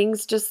certain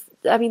things.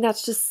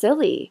 That's just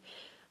silly.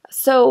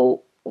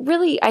 So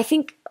really, I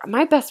think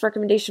my best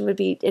recommendation would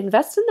be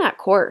invest in that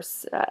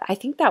course. I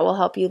think that will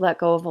help you let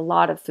go of a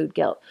lot of food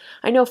guilt.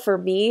 I know for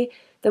me,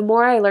 the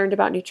more I learned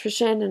about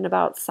nutrition and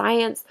about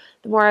science,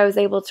 the more I was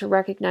able to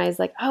recognize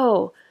like,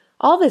 oh,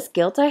 all this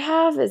guilt I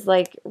have is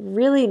like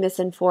really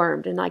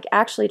misinformed and like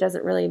actually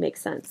doesn't really make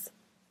sense.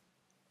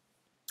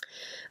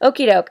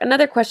 Okie doke.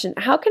 Another question.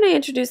 How can I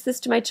introduce this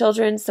to my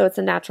children so it's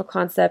a natural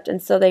concept and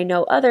so they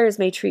know others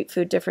may treat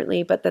food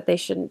differently, but that they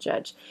shouldn't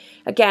judge?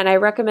 Again, I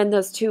recommend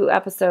those 2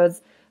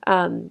 episodes,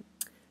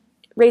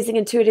 Raising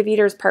Intuitive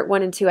Eaters Part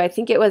 1 and 2. I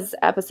think it was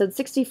episode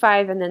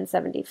 65 and then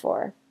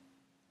 74.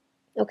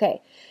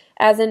 Okay.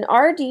 As an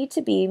RD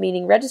to be,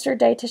 meaning registered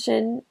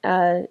dietitian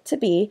to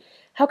be,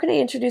 how can I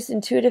introduce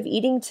intuitive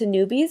eating to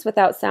newbies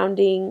without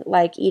sounding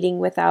like eating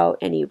without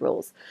any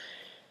rules?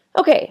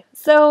 Okay,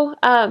 so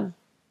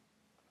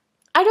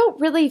I don't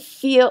really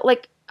feel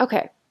like,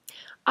 okay,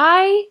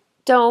 I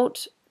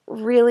don't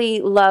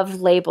really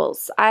love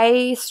labels.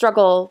 I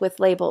struggle with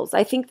labels.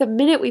 I think the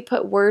minute we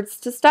put words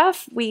to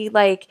stuff, we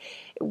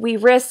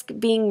risk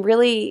being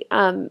really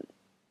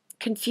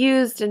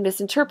confused and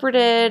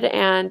misinterpreted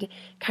and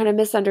kind of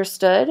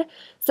misunderstood.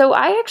 So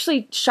I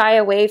actually shy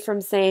away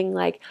from saying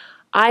like,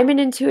 I'm an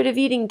intuitive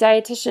eating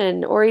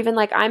dietitian, or even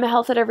like I'm a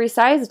health at every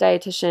size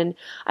dietitian.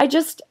 I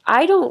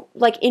don't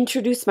like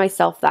introduce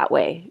myself that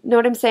way. You know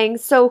what I'm saying?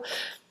 So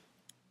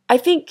I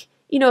think,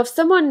 if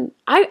someone,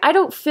 I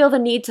don't feel the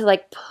need to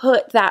like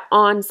put that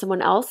on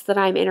someone else that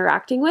I'm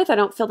interacting with. I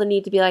don't feel the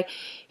need to be like,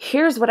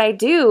 here's what I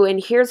do,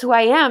 and here's who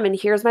I am, and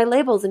here's my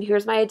labels, and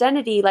here's my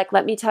identity. Like,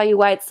 let me tell you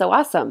why it's so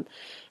awesome.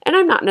 And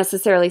I'm not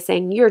necessarily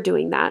saying you're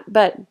doing that,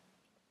 but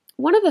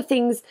one of the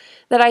things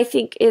that I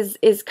think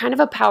is kind of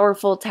a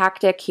powerful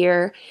tactic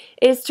here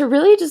is to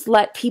really just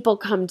let people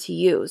come to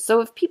you.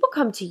 So if people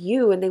come to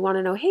you and they want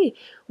to know, hey,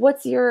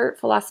 what's your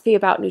philosophy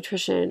about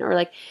nutrition? Or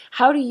like,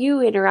 how do you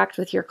interact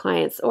with your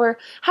clients? Or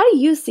how do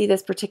you see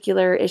this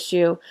particular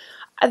issue?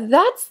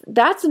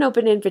 That's an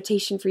open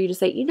invitation for you to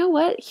say, you know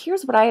what,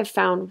 here's what I have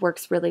found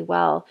works really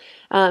well.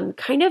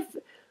 Kind of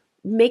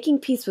making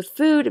peace with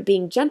food,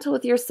 being gentle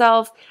with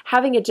yourself,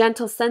 having a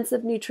gentle sense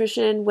of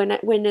nutrition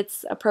when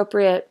it's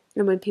appropriate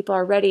and when people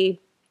are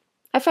ready.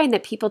 I find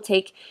that people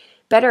take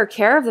better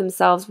care of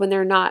themselves when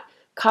they're not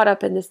caught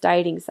up in this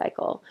dieting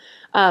cycle.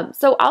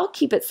 So I'll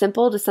keep it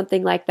simple to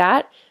something like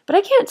that. But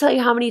I can't tell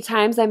you how many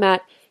times I'm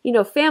at,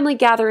 family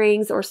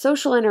gatherings or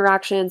social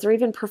interactions or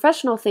even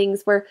professional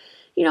things where,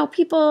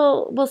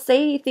 people will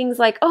say things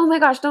like, oh my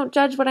gosh, don't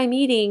judge what I'm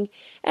eating.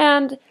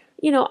 And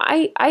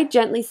I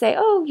gently say,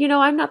 oh,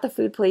 I'm not the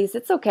food police.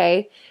 It's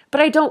okay.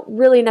 But I don't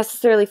really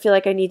necessarily feel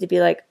like I need to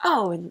be like,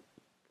 oh, and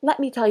let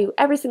me tell you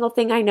every single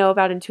thing I know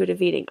about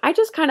intuitive eating. I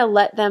just kind of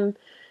let them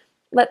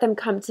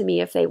come to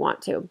me if they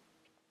want to.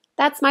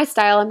 That's my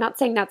style. I'm not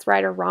saying that's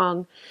right or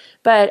wrong,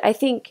 but I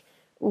think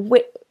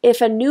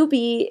if a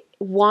newbie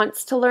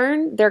wants to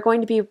learn, they're going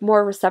to be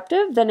more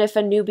receptive than if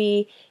a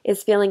newbie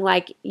is feeling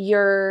like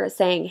you're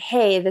saying,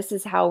 hey, this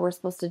is how we're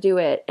supposed to do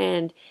it,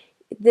 and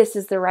this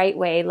is the right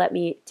way, let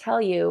me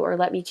tell you, or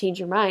let me change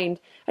your mind.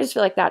 I just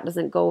feel like that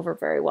doesn't go over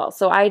very well.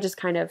 So I just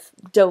kind of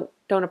don't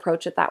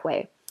approach it that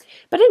way.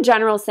 But in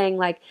general, saying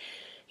like,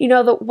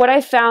 what I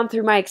found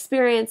through my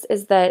experience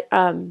is that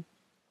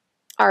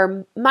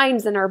our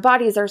minds and our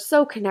bodies are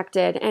so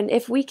connected. And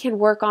if we can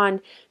work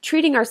on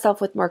treating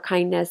ourselves with more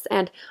kindness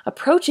and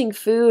approaching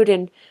food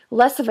in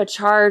less of a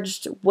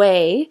charged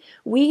way,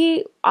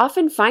 we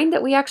often find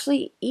that we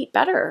actually eat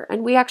better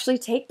and we actually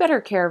take better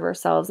care of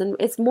ourselves. And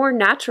it's more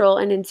natural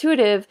and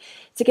intuitive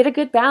to get a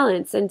good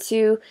balance and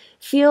to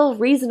feel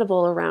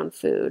reasonable around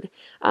food.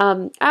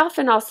 I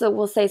often also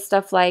will say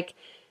stuff like,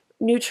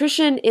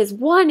 nutrition is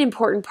one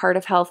important part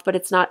of health, but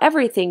it's not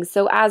everything.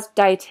 So as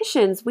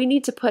dietitians, we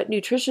need to put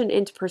nutrition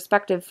into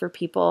perspective for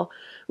people.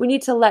 We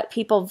need to let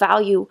people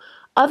value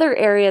other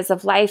areas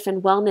of life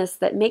and wellness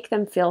that make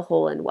them feel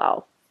whole and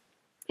well.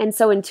 And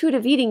so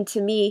intuitive eating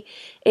to me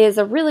is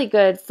a really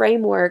good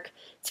framework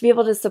to be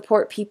able to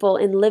support people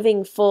in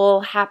living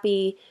full,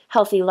 happy,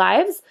 healthy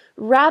lives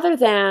rather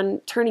than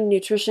turning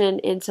nutrition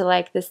into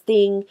like this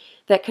thing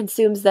that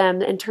consumes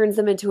them and turns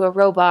them into a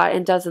robot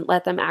and doesn't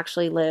let them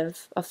actually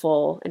live a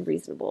full and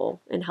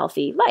reasonable and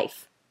healthy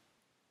life.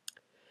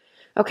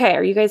 Okay,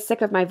 are you guys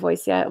sick of my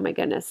voice yet? Oh my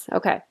goodness.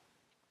 Okay.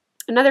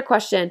 Another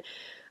question.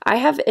 I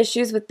have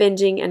issues with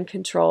binging and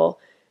control.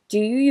 Do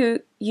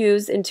you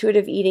use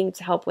intuitive eating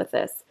to help with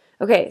this?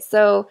 Okay,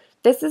 so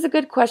this is a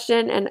good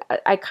question, and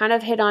I kind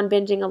of hit on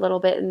binging a little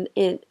bit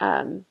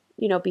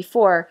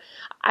before.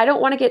 I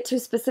don't want to get too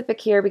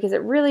specific here because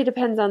it really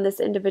depends on this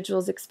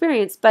individual's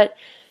experience, but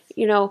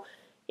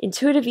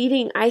intuitive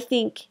eating I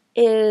think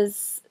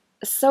is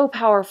so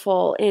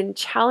powerful in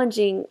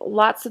challenging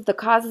lots of the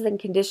causes and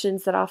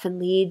conditions that often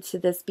lead to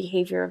this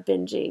behavior of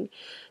binging.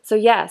 So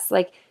yes,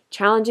 like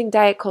challenging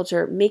diet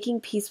culture, making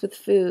peace with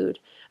food,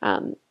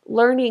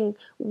 learning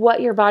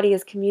what your body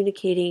is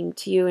communicating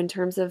to you in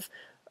terms of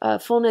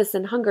fullness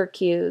and hunger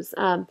cues,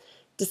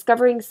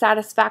 discovering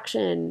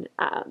satisfaction,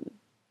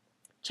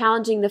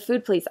 challenging the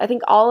food police. I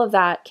think all of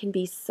that can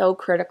be so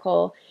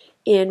critical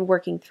in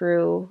working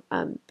through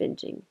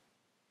binging.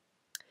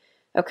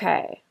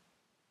 Okay.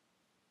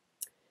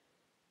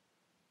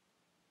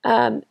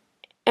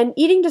 An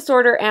eating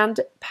disorder and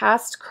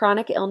past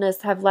chronic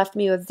illness have left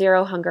me with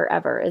zero hunger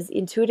ever. Is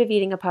intuitive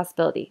eating a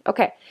possibility?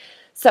 Okay,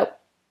 so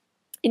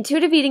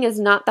intuitive eating is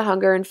not the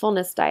hunger and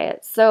fullness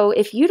diet. So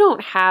if you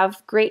don't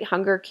have great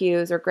hunger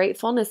cues or great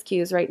fullness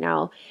cues right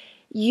now,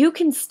 you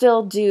can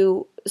still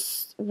do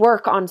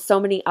work on so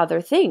many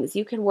other things.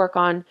 You can work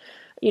on,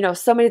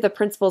 so many of the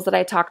principles that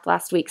I talked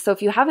last week. So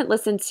if you haven't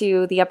listened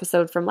to the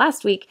episode from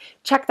last week,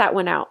 check that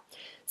one out.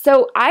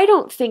 So I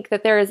don't think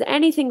that there is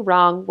anything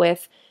wrong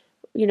with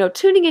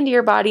tuning into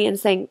your body and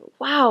saying,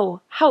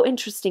 wow, how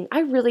interesting.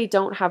 I really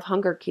don't have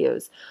hunger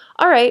cues.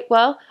 All right,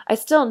 well, I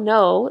still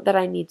know that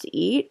I need to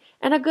eat.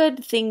 And a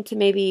good thing to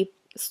maybe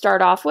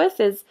start off with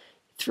is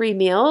 3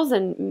 meals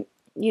and,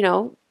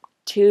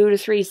 2 2 to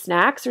 3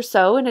 snacks or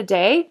so in a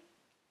day.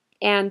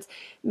 And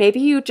maybe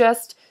you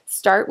just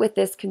start with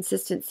this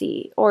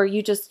consistency, or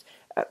you just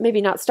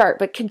maybe not start,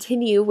 but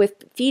continue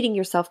with feeding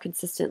yourself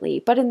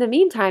consistently. But in the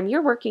meantime,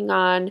 you're working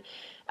on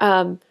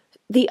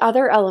the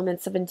other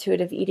elements of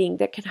intuitive eating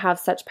that can have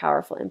such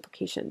powerful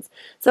implications.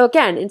 So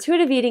again,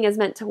 intuitive eating is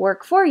meant to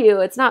work for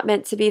you. It's not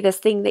meant to be this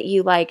thing that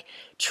you like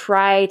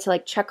try to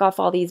like check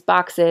off all these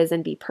boxes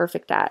and be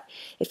perfect at.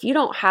 If you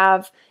don't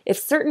have, if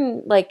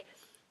certain like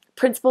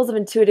principles of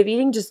intuitive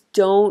eating just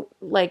don't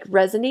like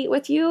resonate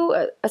with you,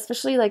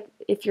 especially like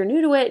if you're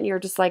new to it and you're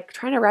just like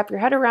trying to wrap your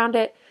head around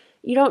it,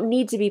 you don't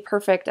need to be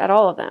perfect at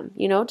all of them.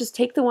 You know, just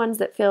take the ones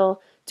that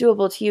feel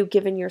doable to you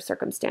given your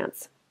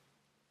circumstance.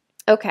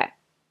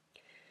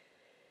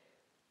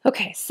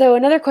 Okay, so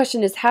another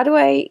question is, how do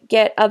I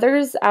get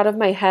others out of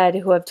my head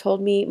who have told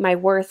me my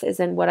worth is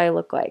in what I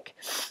look like?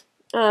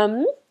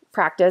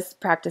 Practice.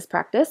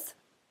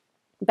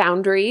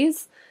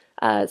 Boundaries,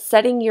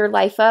 setting your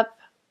life up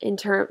in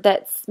term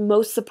that's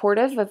most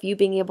supportive of you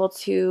being able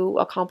to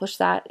accomplish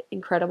that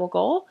incredible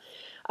goal.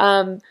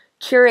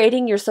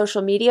 Curating your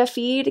social media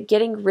feed,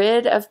 getting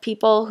rid of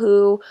people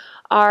who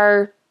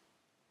are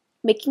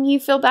making you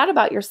feel bad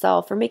about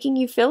yourself or making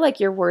you feel like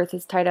your worth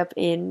is tied up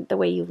in the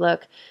way you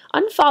look.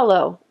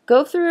 Unfollow.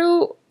 Go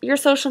through your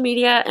social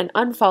media and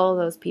unfollow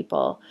those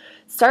people.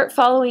 Start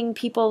following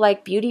people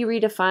like Beauty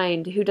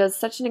Redefined, who does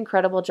such an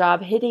incredible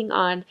job hitting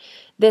on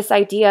this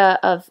idea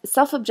of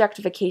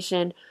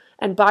self-objectification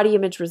and body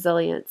image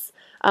resilience.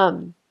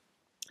 I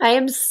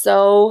am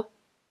so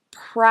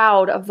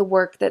proud of the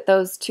work that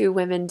those two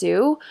women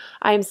do.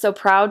 I am so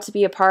proud to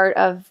be a part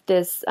of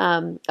this,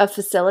 of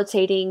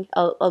facilitating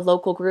a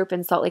local group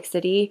in Salt Lake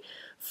City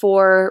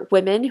for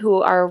women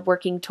who are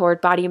working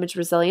toward body image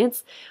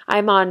resilience.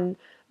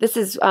 This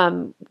is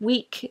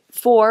week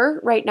 4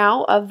 right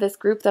now of this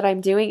group that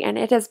I'm doing, and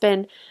it has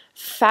been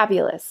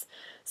fabulous.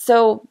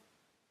 So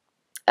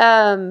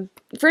for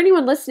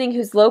anyone listening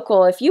who's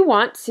local, if you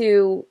want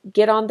to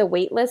get on the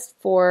wait list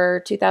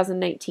for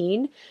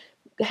 2019,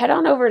 head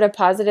on over to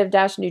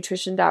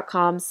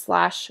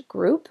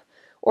positive-nutrition.com/group,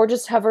 or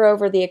just hover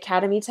over the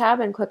Academy tab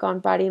and click on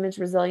Body Image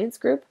Resilience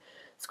Group.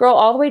 Scroll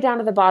all the way down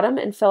to the bottom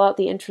and fill out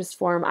the interest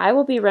form. I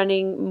will be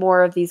running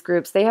more of these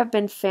groups. They have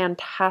been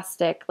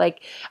fantastic.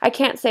 Like, I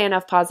can't say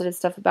enough positive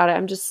stuff about it.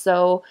 I'm just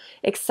so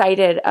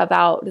excited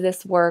about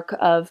this work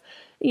of,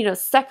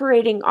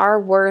 separating our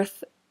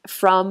worth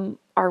from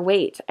our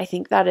weight. I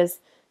think that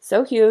is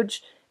so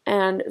huge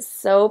and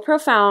so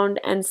profound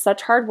and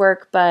such hard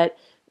work, but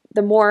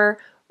the more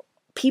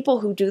people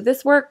who do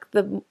this work,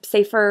 the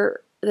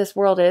safer this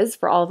world is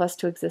for all of us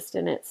to exist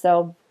in it.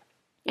 So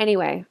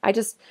anyway,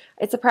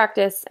 it's a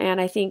practice.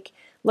 And I think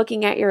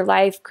looking at your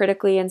life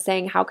critically and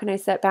saying, how can I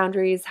set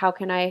boundaries? How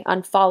can I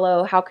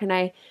unfollow? How can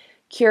I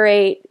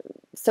curate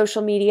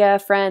social media,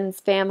 friends,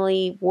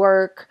 family,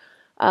 work,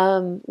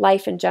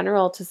 life in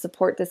general to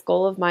support this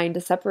goal of mine to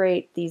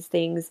separate these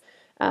things?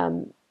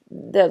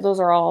 Those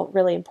are all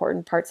really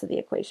important parts of the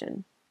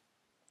equation.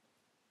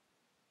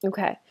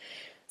 Okay.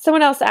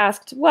 Someone else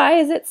asked, why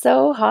is it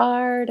so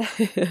hard?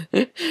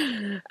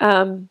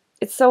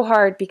 It's so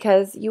hard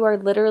because you are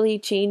literally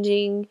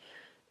changing,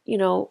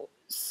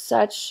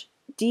 such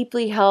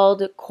deeply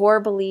held core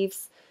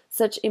beliefs,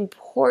 such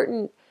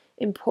important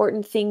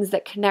things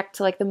that connect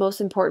to like the most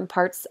important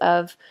parts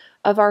of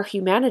our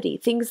humanity.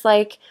 Things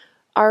like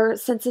our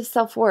sense of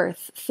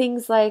self-worth,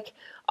 things like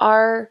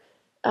our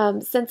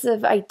sense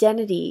of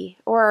identity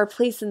or our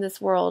place in this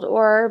world,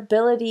 or our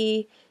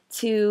ability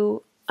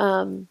to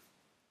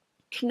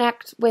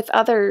connect with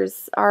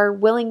others, our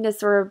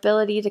willingness or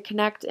ability to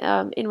connect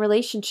in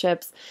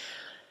relationships.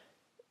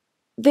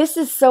 This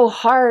is so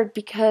hard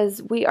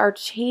because we are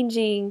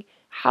changing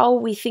how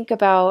we think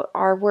about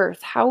our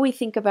worth, how we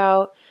think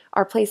about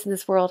our place in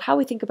this world, how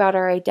we think about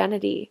our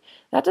identity.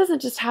 That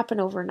doesn't just happen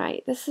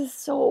overnight. This is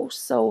so,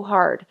 so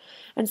hard.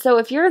 And so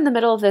if you're in the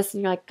middle of this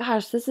and you're like,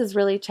 gosh, this is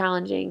really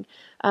challenging,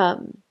 I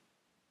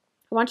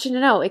want you to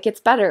know it gets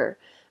better.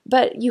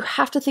 But you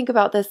have to think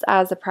about this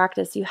as a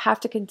practice. You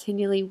have to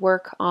continually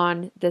work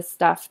on this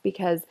stuff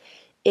because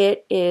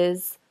it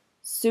is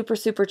super,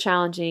 super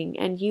challenging.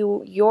 And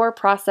your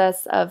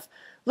process of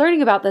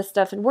learning about this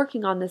stuff and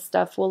working on this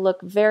stuff will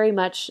look very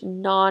much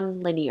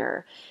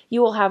non-linear.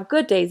 You will have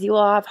good days. You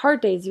will have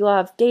hard days. You will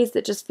have days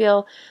that just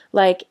feel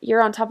like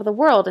you're on top of the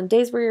world and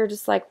days where you're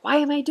just like, why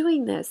am I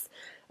doing this?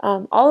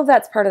 All of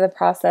that's part of the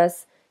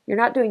process. You're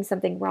not doing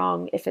something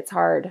wrong if it's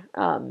hard.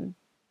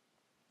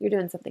 You're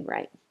doing something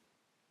right.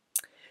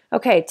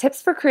 Okay,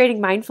 tips for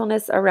creating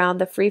mindfulness around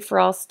the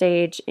free-for-all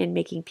stage in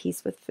making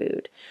peace with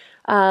food.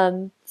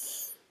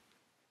 That's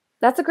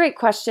a great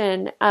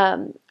question.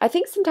 I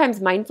think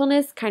sometimes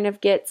mindfulness kind of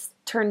gets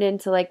turned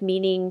into like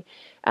meaning,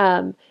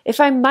 if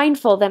I'm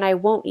mindful, then I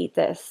won't eat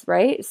this,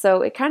 right?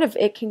 So it can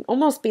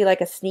almost be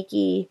like a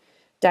sneaky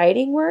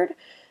dieting word.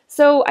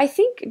 So I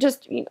think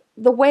just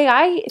the way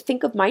I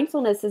think of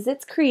mindfulness is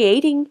it's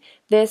creating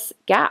this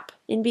gap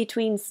in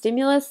between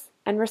stimulus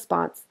and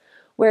response,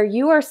 where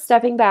you are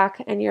stepping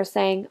back and you're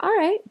saying, all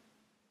right,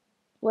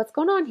 what's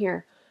going on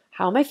here?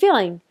 how am I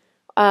feeling?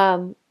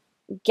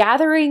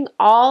 Gathering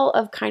all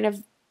of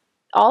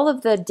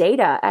the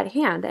data at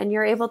hand, and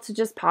you're able to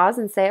just pause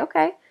and say,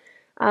 okay,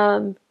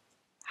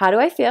 how do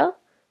I feel?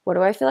 What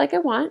do I feel like I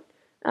want?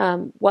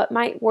 What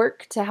might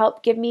work to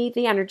help give me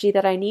the energy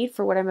that I need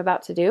for what I'm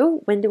about to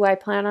do? When do I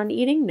plan on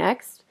eating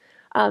next?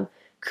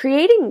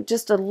 Creating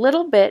just a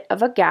little bit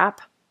of a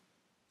gap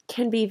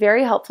can be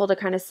very helpful to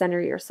kind of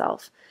center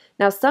yourself.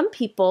 Now, some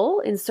people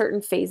in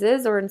certain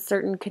phases or in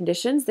certain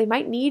conditions, they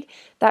might need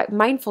that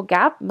mindful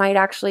gap might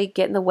actually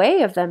get in the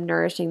way of them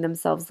nourishing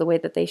themselves the way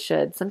that they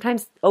should.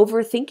 Sometimes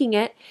overthinking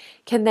it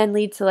can then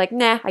lead to like,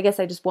 nah, I guess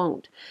I just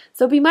won't.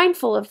 So be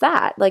mindful of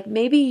that. Like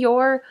maybe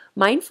your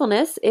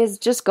mindfulness is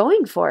just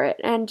going for it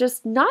and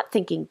just not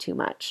thinking too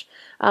much.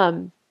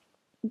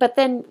 But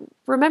then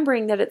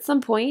remembering that at some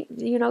point,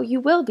 you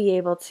will be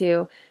able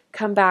to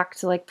come back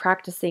to like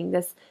practicing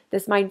this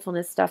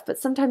mindfulness stuff. But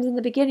sometimes in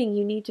the beginning,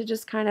 you need to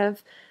just kind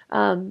of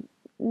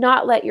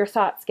not let your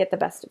thoughts get the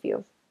best of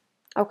you.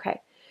 Okay.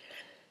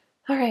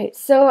 All right.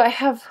 So I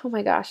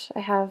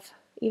have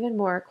even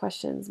more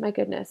questions. My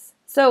goodness.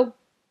 So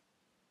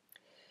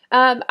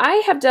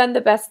I have done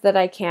the best that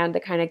I can to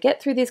kind of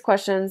get through these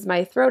questions.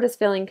 My throat is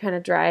feeling kind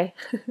of dry.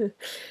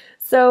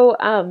 So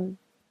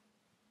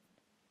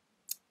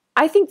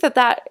I think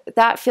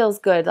that feels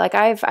good. Like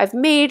I've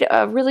made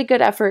a really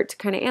good effort to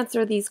kind of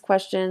answer these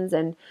questions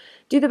and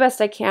do the best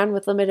I can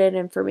with limited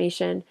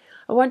information.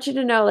 I want you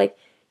to know, like,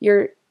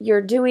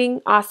 you're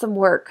doing awesome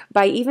work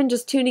by even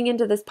just tuning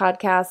into this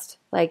podcast,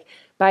 like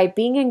by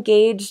being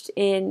engaged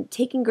in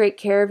taking great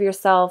care of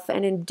yourself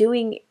and in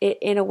doing it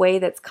in a way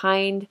that's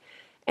kind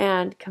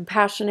and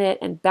compassionate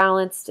and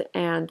balanced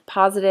and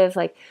positive.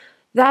 Like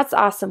that's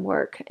awesome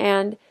work.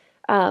 And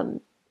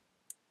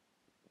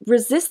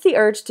resist the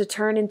urge to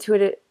turn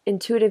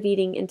intuitive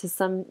eating into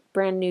some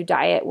brand new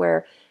diet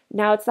where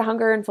now it's the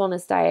hunger and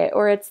fullness diet,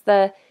 or it's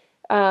the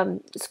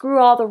screw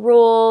all the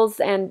rules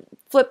and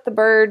flip the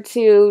bird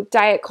to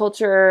diet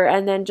culture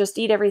and then just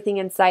eat everything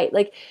in sight.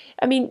 Like,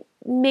 I mean,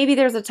 maybe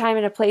there's a time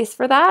and a place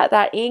for that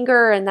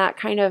anger and that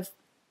kind of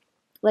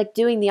like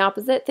doing the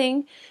opposite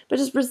thing, but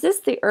just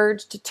resist the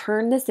urge to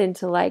turn this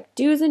into like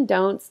do's and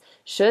don'ts,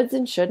 shoulds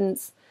and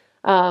shouldn'ts,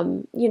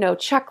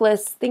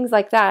 checklists, things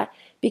like that,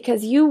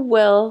 because you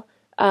will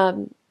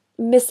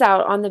miss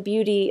out on the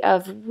beauty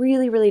of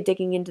really, really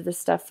digging into this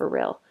stuff for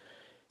real.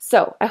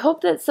 So I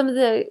hope that some of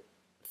the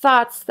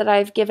thoughts that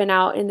I've given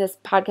out in this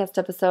podcast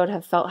episode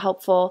have felt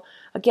helpful.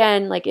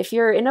 Again, like if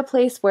you're in a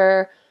place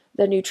where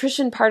the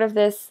nutrition part of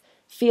this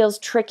feels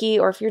tricky,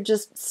 or if you're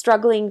just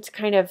struggling to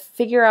kind of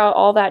figure out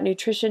all that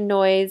nutrition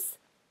noise,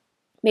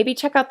 maybe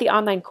check out the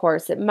online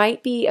course. It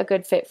might be a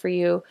good fit for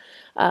you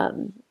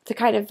to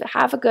kind of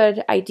have a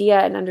good idea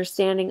and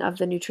understanding of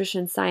the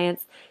nutrition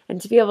science and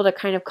to be able to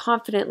kind of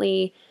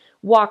confidently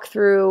walk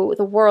through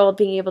the world,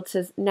 being able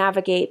to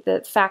navigate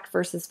the fact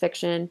versus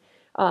fiction,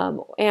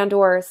 and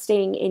or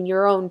staying in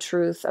your own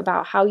truth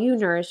about how you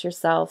nourish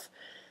yourself.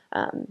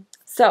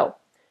 So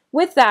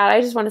with that,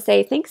 I just want to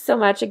say thanks so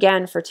much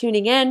again for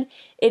tuning in.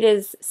 It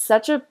is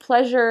such a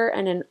pleasure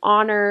and an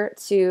honor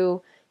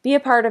to be a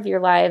part of your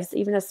lives,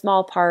 even a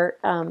small part.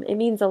 It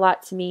means a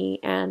lot to me,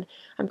 and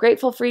I'm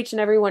grateful for each and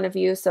every one of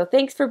you. So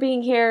thanks for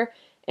being here,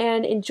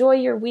 and enjoy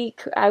your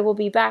week. I will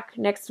be back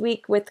next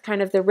week with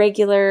kind of the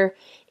regular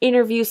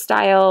interview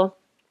style,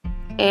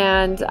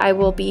 and I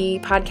will be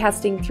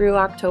podcasting through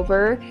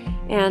October.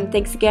 And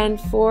thanks again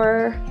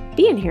for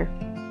being here.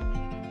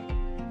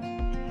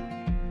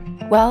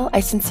 Well, I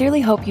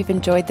sincerely hope you've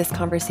enjoyed this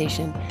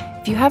conversation.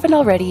 If you haven't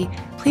already,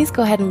 please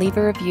go ahead and leave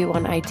a review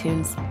on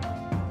iTunes.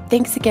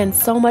 Thanks again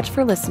so much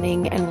for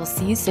listening, and we'll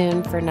see you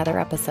soon for another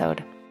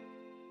episode.